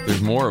anywhere.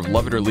 There's more of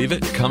Love It or Leave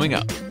It coming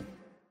up.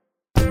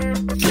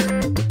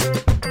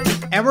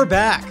 And we're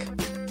back.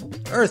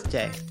 Earth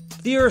Day.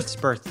 The Earth's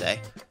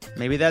birthday.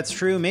 Maybe that's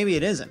true, maybe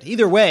it isn't.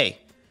 Either way,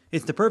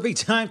 it's the perfect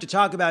time to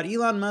talk about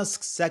Elon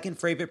Musk's second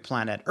favorite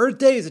planet. Earth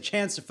Day is a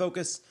chance to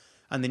focus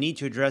on the need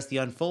to address the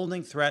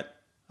unfolding threat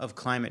of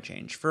climate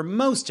change. For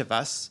most of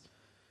us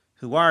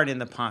who aren't in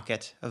the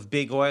pocket of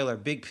big oil or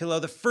big pillow,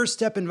 the first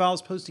step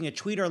involves posting a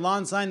tweet or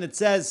lawn sign that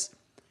says,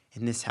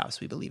 "In this house,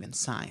 we believe in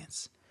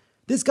science."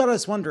 This got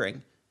us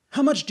wondering,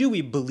 how much do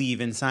we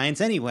believe in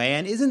science anyway?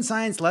 And isn't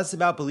science less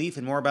about belief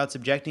and more about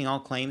subjecting all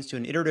claims to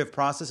an iterative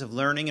process of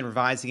learning and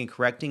revising and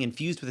correcting,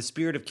 infused with a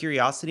spirit of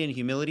curiosity and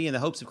humility in the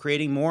hopes of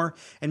creating more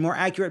and more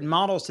accurate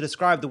models to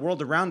describe the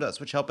world around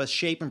us, which help us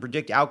shape and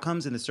predict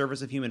outcomes in the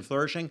service of human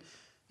flourishing?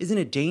 Isn't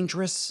it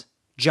dangerous?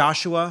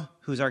 Joshua,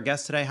 who's our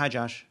guest today. Hi,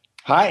 Josh.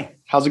 Hi.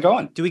 How's it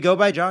going? Do we go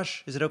by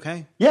Josh? Is it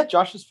okay? Yeah,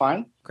 Josh is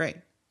fine. Great.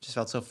 Just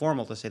felt so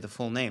formal to say the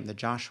full name, the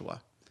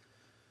Joshua.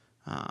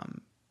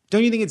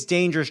 Don't you think it's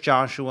dangerous,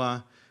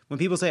 Joshua, when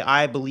people say,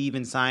 I believe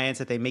in science,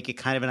 that they make it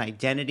kind of an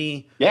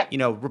identity? Yeah. You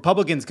know,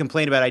 Republicans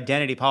complain about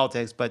identity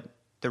politics, but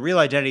the real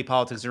identity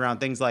politics around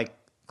things like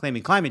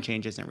claiming climate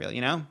change isn't real,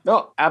 you know?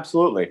 No,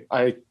 absolutely.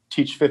 I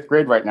teach fifth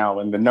grade right now,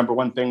 and the number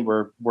one thing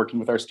we're working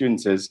with our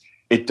students is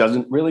it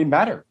doesn't really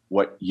matter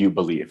what you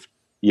believe.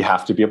 You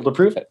have to be able to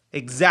prove it.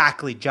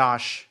 Exactly,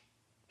 Josh.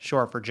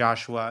 Short for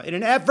Joshua. In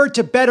an effort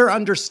to better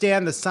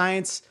understand the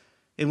science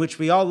in which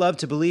we all love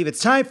to believe it's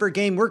time for a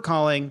game we're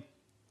calling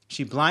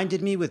She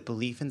Blinded Me with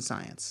Belief in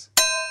Science.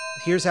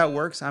 Here's how it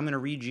works. I'm going to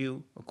read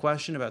you a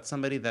question about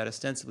somebody that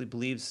ostensibly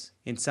believes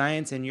in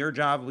science, and your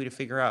job will be to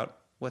figure out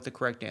what the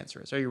correct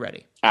answer is. Are you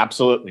ready?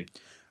 Absolutely.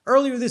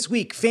 Earlier this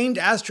week, famed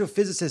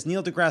astrophysicist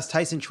Neil deGrasse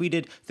Tyson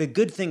tweeted, "The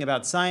good thing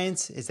about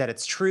science is that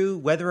it's true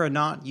whether or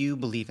not you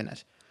believe in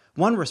it."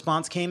 One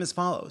response came as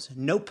follows: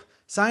 "Nope.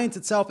 Science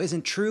itself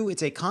isn't true.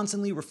 It's a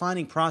constantly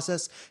refining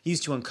process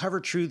used to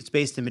uncover truths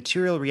based in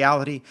material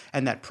reality,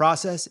 and that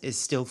process is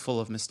still full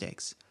of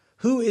mistakes."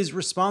 Who is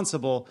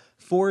responsible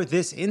for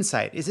this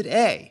insight? Is it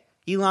A,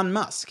 Elon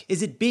Musk?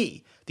 Is it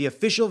B, the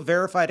official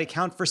verified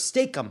account for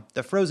Steak-umm,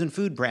 the frozen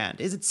food brand?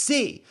 Is it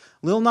C,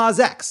 Lil Nas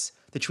X?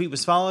 The tweet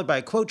was followed by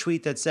a quote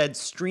tweet that said,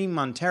 "Stream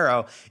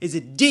Montero." Is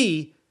it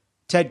D,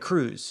 Ted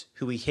Cruz,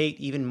 who we hate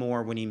even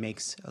more when he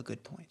makes a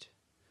good point?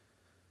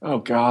 Oh,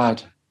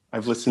 God.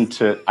 I've listened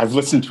to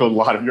a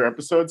lot of your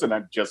episodes, and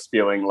I'm just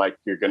feeling like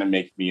you're going to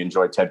make me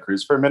enjoy Ted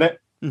Cruz for a minute,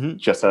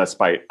 just out of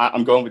spite.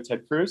 I'm going with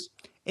Ted Cruz.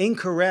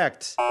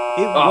 Incorrect.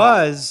 It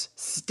was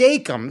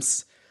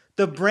Steak-umms.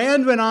 The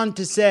brand went on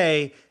to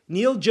say,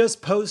 "Neil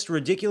just posts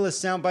ridiculous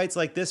sound bites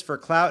like this for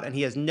clout, and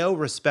he has no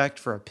respect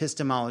for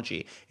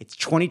epistemology." It's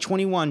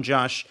 2021,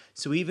 Josh,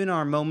 so even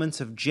our moments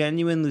of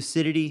genuine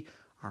lucidity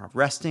are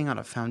resting on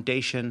a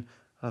foundation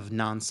of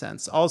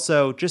nonsense.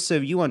 Also, just so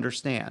you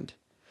understand,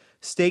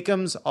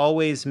 Steak-umms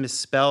always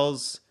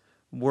misspells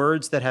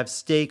words that have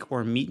steak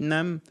or meat in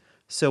them.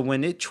 So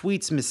when it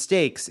tweets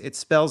mistakes, it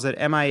spells it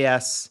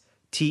MISTEAKS,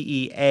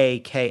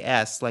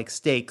 like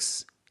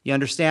steaks. You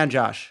understand,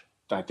 Josh?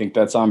 I think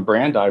that's on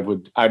brand.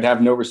 I'd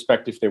have no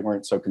respect if they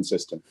weren't so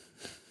consistent.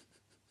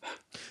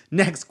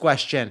 Next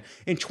question.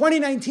 In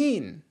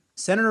 2019,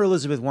 Senator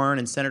Elizabeth Warren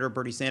and Senator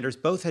Bernie Sanders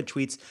both had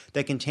tweets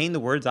that contained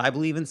the words, "I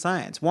believe in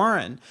science."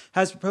 Warren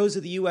has proposed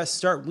that the U.S.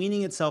 start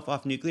weaning itself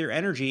off nuclear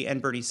energy,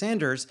 and Bernie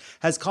Sanders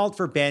has called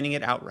for banning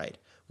it outright.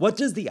 What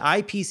does the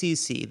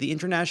IPCC, the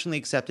internationally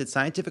accepted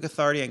scientific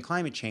authority on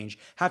climate change,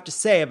 have to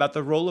say about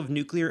the role of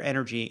nuclear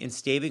energy in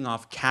staving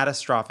off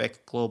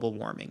catastrophic global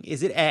warming?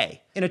 Is it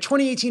A? In a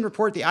 2018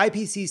 report, the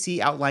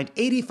IPCC outlined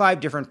 85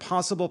 different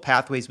possible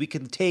pathways we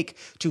could take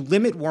to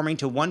limit warming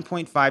to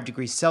 1.5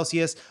 degrees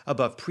Celsius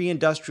above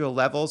pre-industrial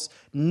levels.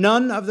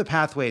 None of the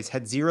pathways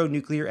had zero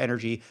nuclear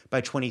energy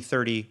by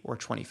 2030 or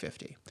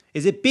 2050.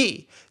 Is it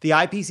B? The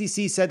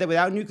IPCC said that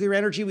without nuclear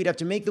energy, we'd have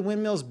to make the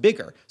windmills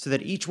bigger so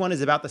that each one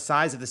is about the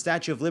size of the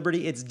Statue of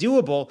Liberty. It's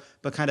doable,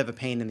 but kind of a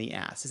pain in the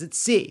ass. Is it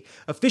C?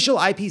 Official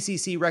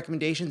IPCC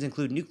recommendations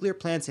include nuclear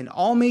plants in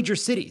all major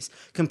cities,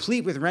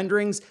 complete with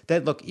renderings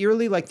that look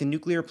eerily like the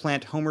nuclear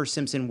plant Homer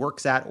Simpson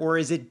works at. Or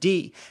is it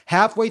D?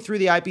 Halfway through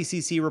the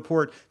IPCC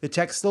report, the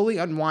text slowly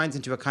unwinds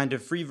into a kind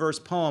of free verse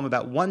poem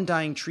about one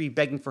dying tree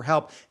begging for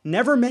help,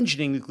 never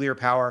mentioning nuclear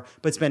power,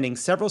 but spending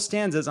several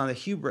stanzas on the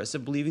hubris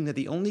of believing that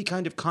the only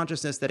kind of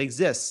consciousness that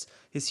exists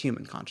is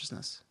human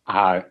consciousness.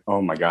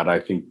 Oh my God, I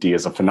think D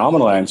is a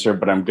phenomenal answer,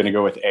 but I'm going to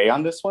go with A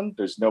on this one.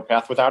 There's no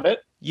path without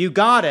it. You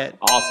got it.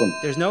 Awesome.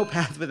 There's no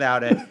path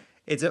without it.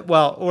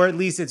 Or at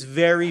least it's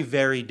very,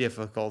 very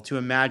difficult to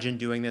imagine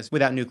doing this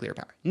without nuclear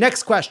power.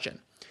 Next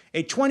question.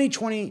 A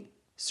 2020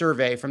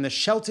 survey from the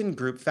Shelton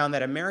Group found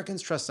that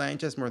Americans trust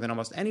scientists more than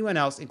almost anyone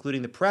else,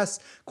 including the press,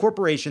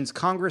 corporations,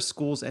 Congress,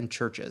 schools, and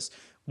churches.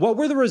 What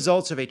were the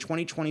results of a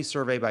 2020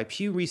 survey by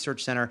Pew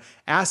Research Center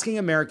asking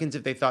Americans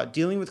if they thought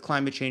dealing with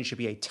climate change should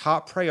be a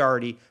top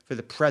priority for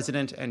the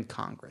president and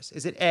Congress?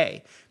 Is it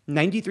A,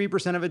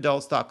 93% of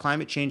adults thought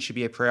climate change should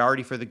be a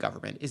priority for the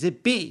government? Is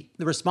it B,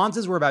 the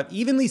responses were about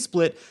evenly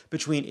split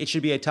between it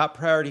should be a top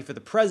priority for the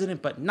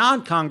president but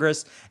not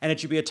Congress, and it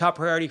should be a top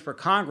priority for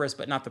Congress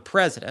but not the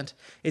president?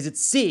 Is it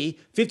C,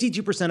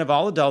 52% of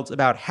all adults,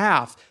 about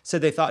half,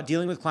 said they thought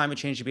dealing with climate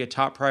change should be a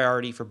top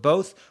priority for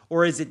both?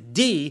 Or is it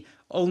D,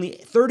 only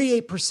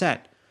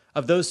 38%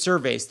 of those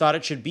surveys thought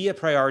it should be a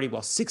priority,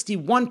 while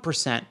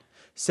 61%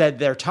 said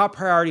their top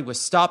priority was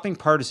stopping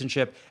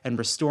partisanship and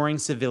restoring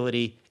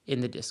civility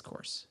in the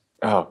discourse?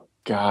 Oh,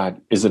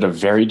 God. Is it a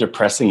very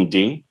depressing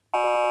D?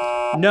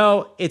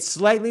 No, it's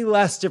slightly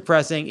less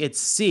depressing. It's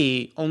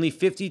C, only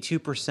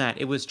 52%.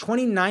 It was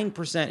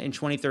 29% in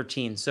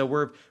 2013.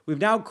 So we've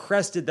now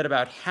crested that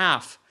about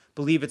half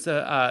believe it's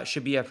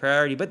should be a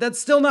priority, but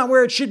that's still not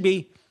where it should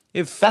be.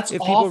 If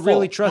people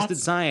really trusted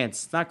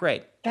science. It's not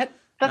great.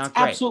 That's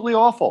absolutely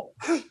awful.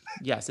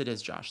 Yes, it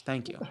is, Josh.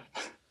 Thank you.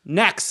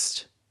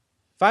 Next.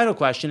 Final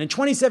question. In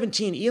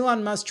 2017,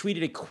 Elon Musk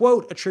tweeted a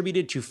quote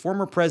attributed to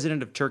former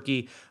president of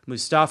Turkey,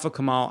 Mustafa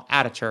Kemal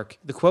Ataturk.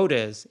 The quote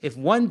is, "If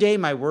one day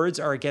my words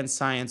are against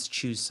science,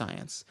 choose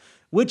science."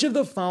 Which of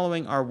the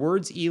following are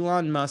words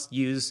Elon Musk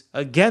used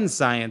against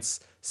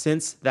science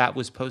since that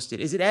was posted?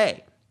 Is it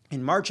A,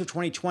 in March of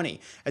 2020,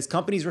 as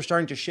companies were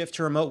starting to shift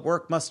to remote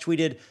work, Musk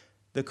tweeted,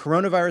 "The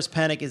coronavirus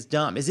panic is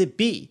dumb"? Is it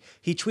B,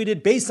 he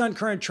tweeted, "Based on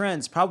current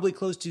trends, probably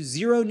close to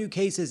 0 new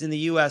cases in the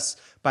US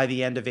by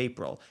the end of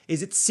April"?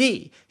 Is it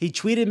C, he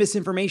tweeted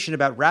misinformation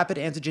about rapid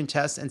antigen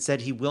tests and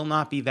said he will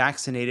not be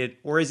vaccinated?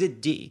 Or is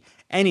it D,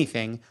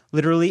 anything,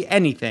 literally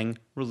anything,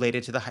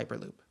 related to the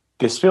Hyperloop?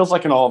 This feels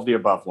like an all of the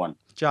above one.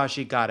 Josh,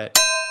 you got it.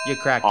 You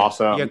cracked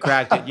Awesome. it. You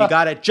cracked it. You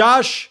got it.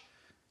 Josh,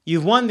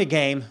 you've won the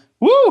game.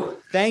 Woo!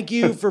 Thank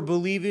you for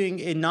believing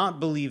in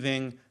not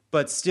believing,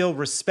 but still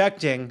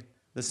respecting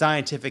the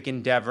scientific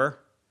endeavor.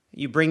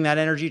 You bring that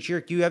energy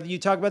to you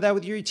talk about that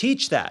with you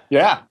teach that.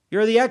 Yeah.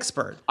 You're the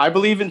expert. I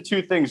believe in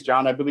two things,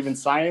 John. I believe in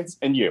science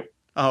and you.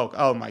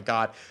 Oh my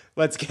God.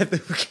 I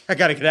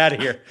gotta get out of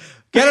here.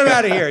 Get him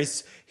out of here.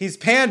 He's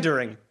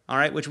pandering, all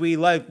right, which we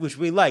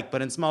like,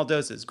 but in small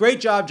doses. Great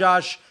job,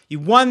 Josh. You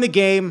won the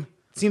game.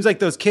 It seems like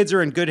those kids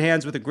are in good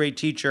hands with a great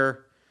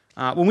teacher.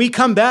 When we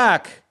come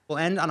back, we'll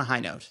end on a high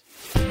note.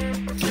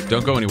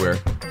 Don't go anywhere.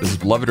 This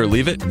is Love It or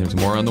Leave It, and there's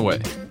more on the way.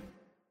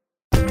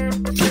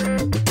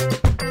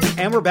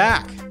 And we're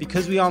back.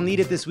 Because we all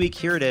need it this week,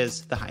 here it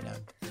is, the high note.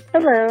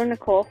 Hello,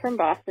 Nicole from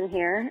Boston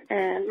here,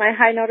 and my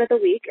high note of the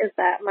week is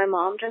that my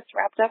mom just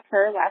wrapped up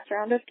her last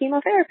round of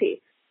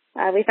chemotherapy.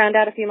 We found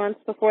out a few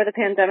months before the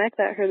pandemic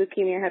that her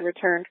leukemia had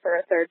returned for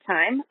a third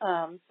time.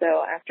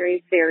 So after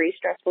a very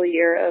stressful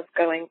year of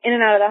going in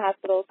and out of the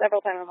hospital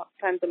several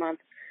times a month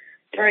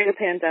during a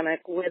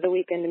pandemic with a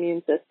weakened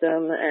immune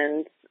system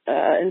and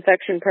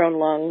infection-prone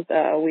lungs,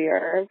 we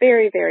are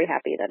very, very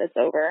happy that it's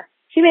over.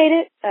 She made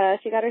it.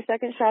 She got her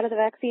second shot of the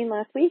vaccine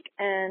last week,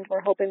 and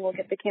we're hoping we'll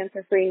get the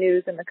cancer-free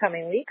news in the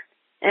coming weeks.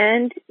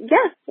 And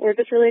yeah, we're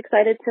just really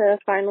excited to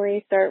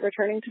finally start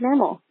returning to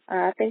normal.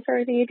 Thanks for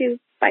everything you do.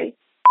 Bye.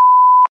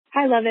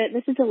 Hi, Love It.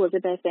 This is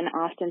Elizabeth in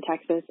Austin,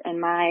 Texas, and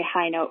my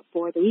high note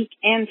for the week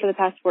and for the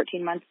past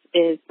 14 months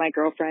is my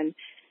girlfriend.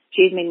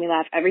 She's made me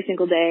laugh every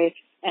single day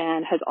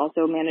and has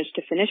also managed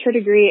to finish her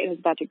degree and is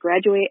about to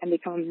graduate and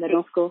become a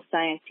middle school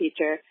science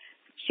teacher.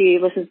 She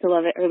listens to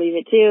Love It or Leave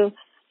It too,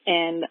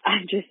 and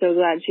I'm just so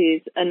glad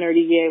she's a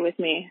nerdy VA with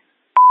me.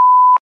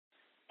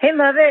 Hey,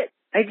 Love It.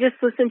 I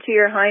just listened to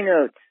your high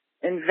notes,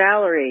 and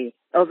Valerie,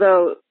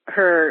 although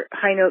her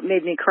high note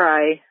made me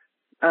cry,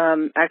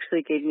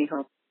 actually gave me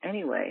hope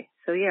anyway.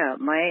 So yeah,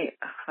 my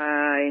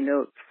high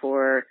note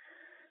for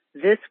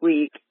this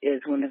week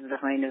is one of the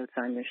high notes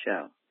on your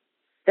show.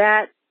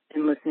 That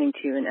and listening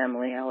to you and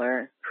Emily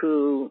Eller,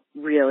 who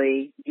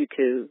really, you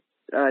two,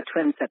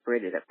 twins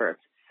separated at birth.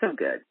 So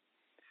good.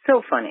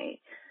 So funny.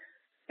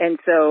 And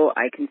so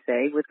I can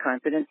say with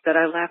confidence that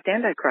I laughed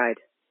and I cried.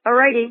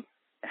 Alrighty.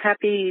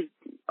 Happy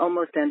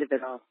almost end of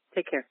it all.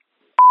 Take care.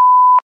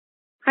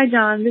 Hi,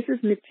 John. This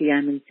is Mitzi.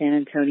 I'm in San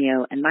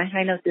Antonio, and my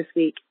high note this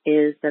week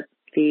is that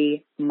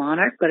the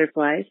monarch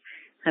butterflies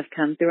have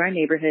come through our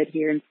neighborhood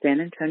here in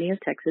San Antonio,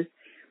 Texas.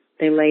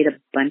 They laid a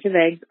bunch of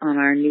eggs on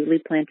our newly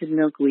planted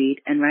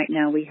milkweed, and right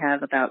now we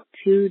have about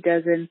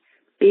 24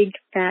 big,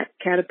 fat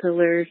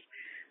caterpillars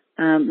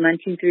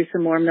munching through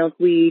some more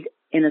milkweed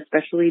in a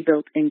specially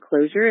built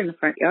enclosure in the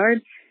front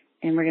yard,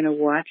 and we're going to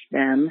watch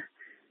them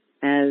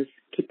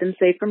keep them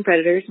safe from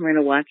predators, and we're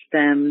going to watch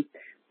them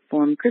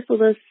form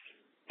chrysalis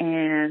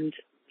and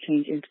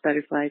change into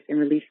butterflies and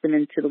release them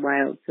into the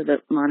wild so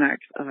that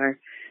monarchs are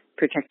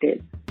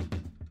protected.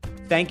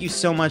 Thank you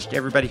so much to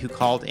everybody who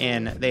called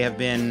in. They have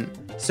been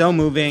so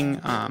moving.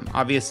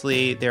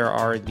 Obviously, there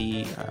are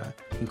the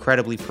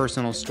incredibly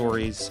personal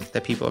stories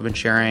that people have been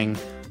sharing,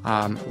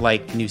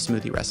 like new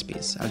smoothie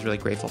recipes. I was really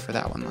grateful for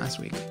that one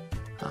last week.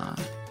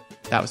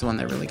 That was the one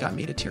that really got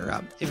me to tear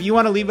up. If you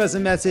want to leave us a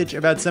message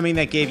about something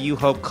that gave you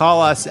hope,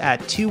 call us at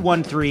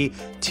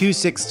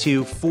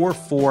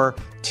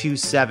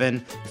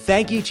 213-262-4427.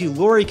 Thank you to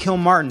Lori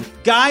Kilmartin,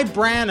 Guy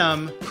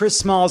Branum, Chris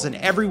Smalls, and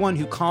everyone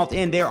who called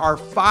in. There are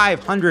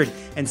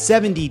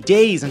 570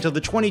 days until the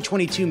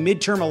 2022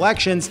 midterm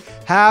elections.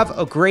 Have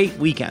a great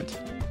weekend.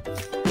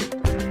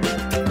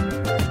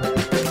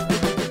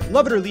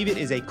 Love It or Leave It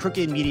is a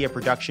Crooked Media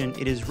production.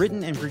 It is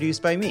written and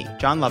produced by me,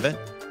 John Lovett.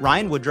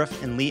 Ryan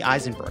Woodruff and Lee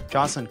Eisenberg.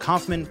 Jocelyn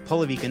Kaufman,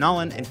 Pallavi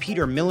Ganalan, and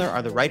Peter Miller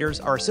are the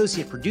writers. Our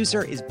associate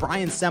producer is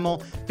Brian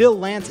Semmel. Bill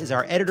Lance is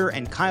our editor,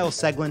 and Kyle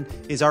Seglin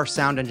is our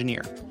sound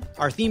engineer.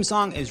 Our theme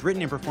song is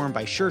written and performed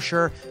by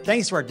Sure.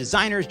 Thanks to our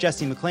designers,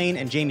 Jesse McLean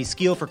and Jamie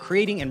Skeel, for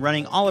creating and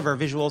running all of our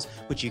visuals,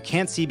 which you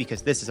can't see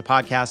because this is a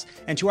podcast.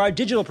 And to our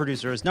digital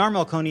producers, Nar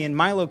Melkonian,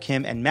 Milo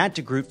Kim, and Matt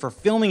DeGroot for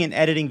filming and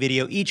editing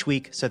video each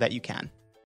week so that you can.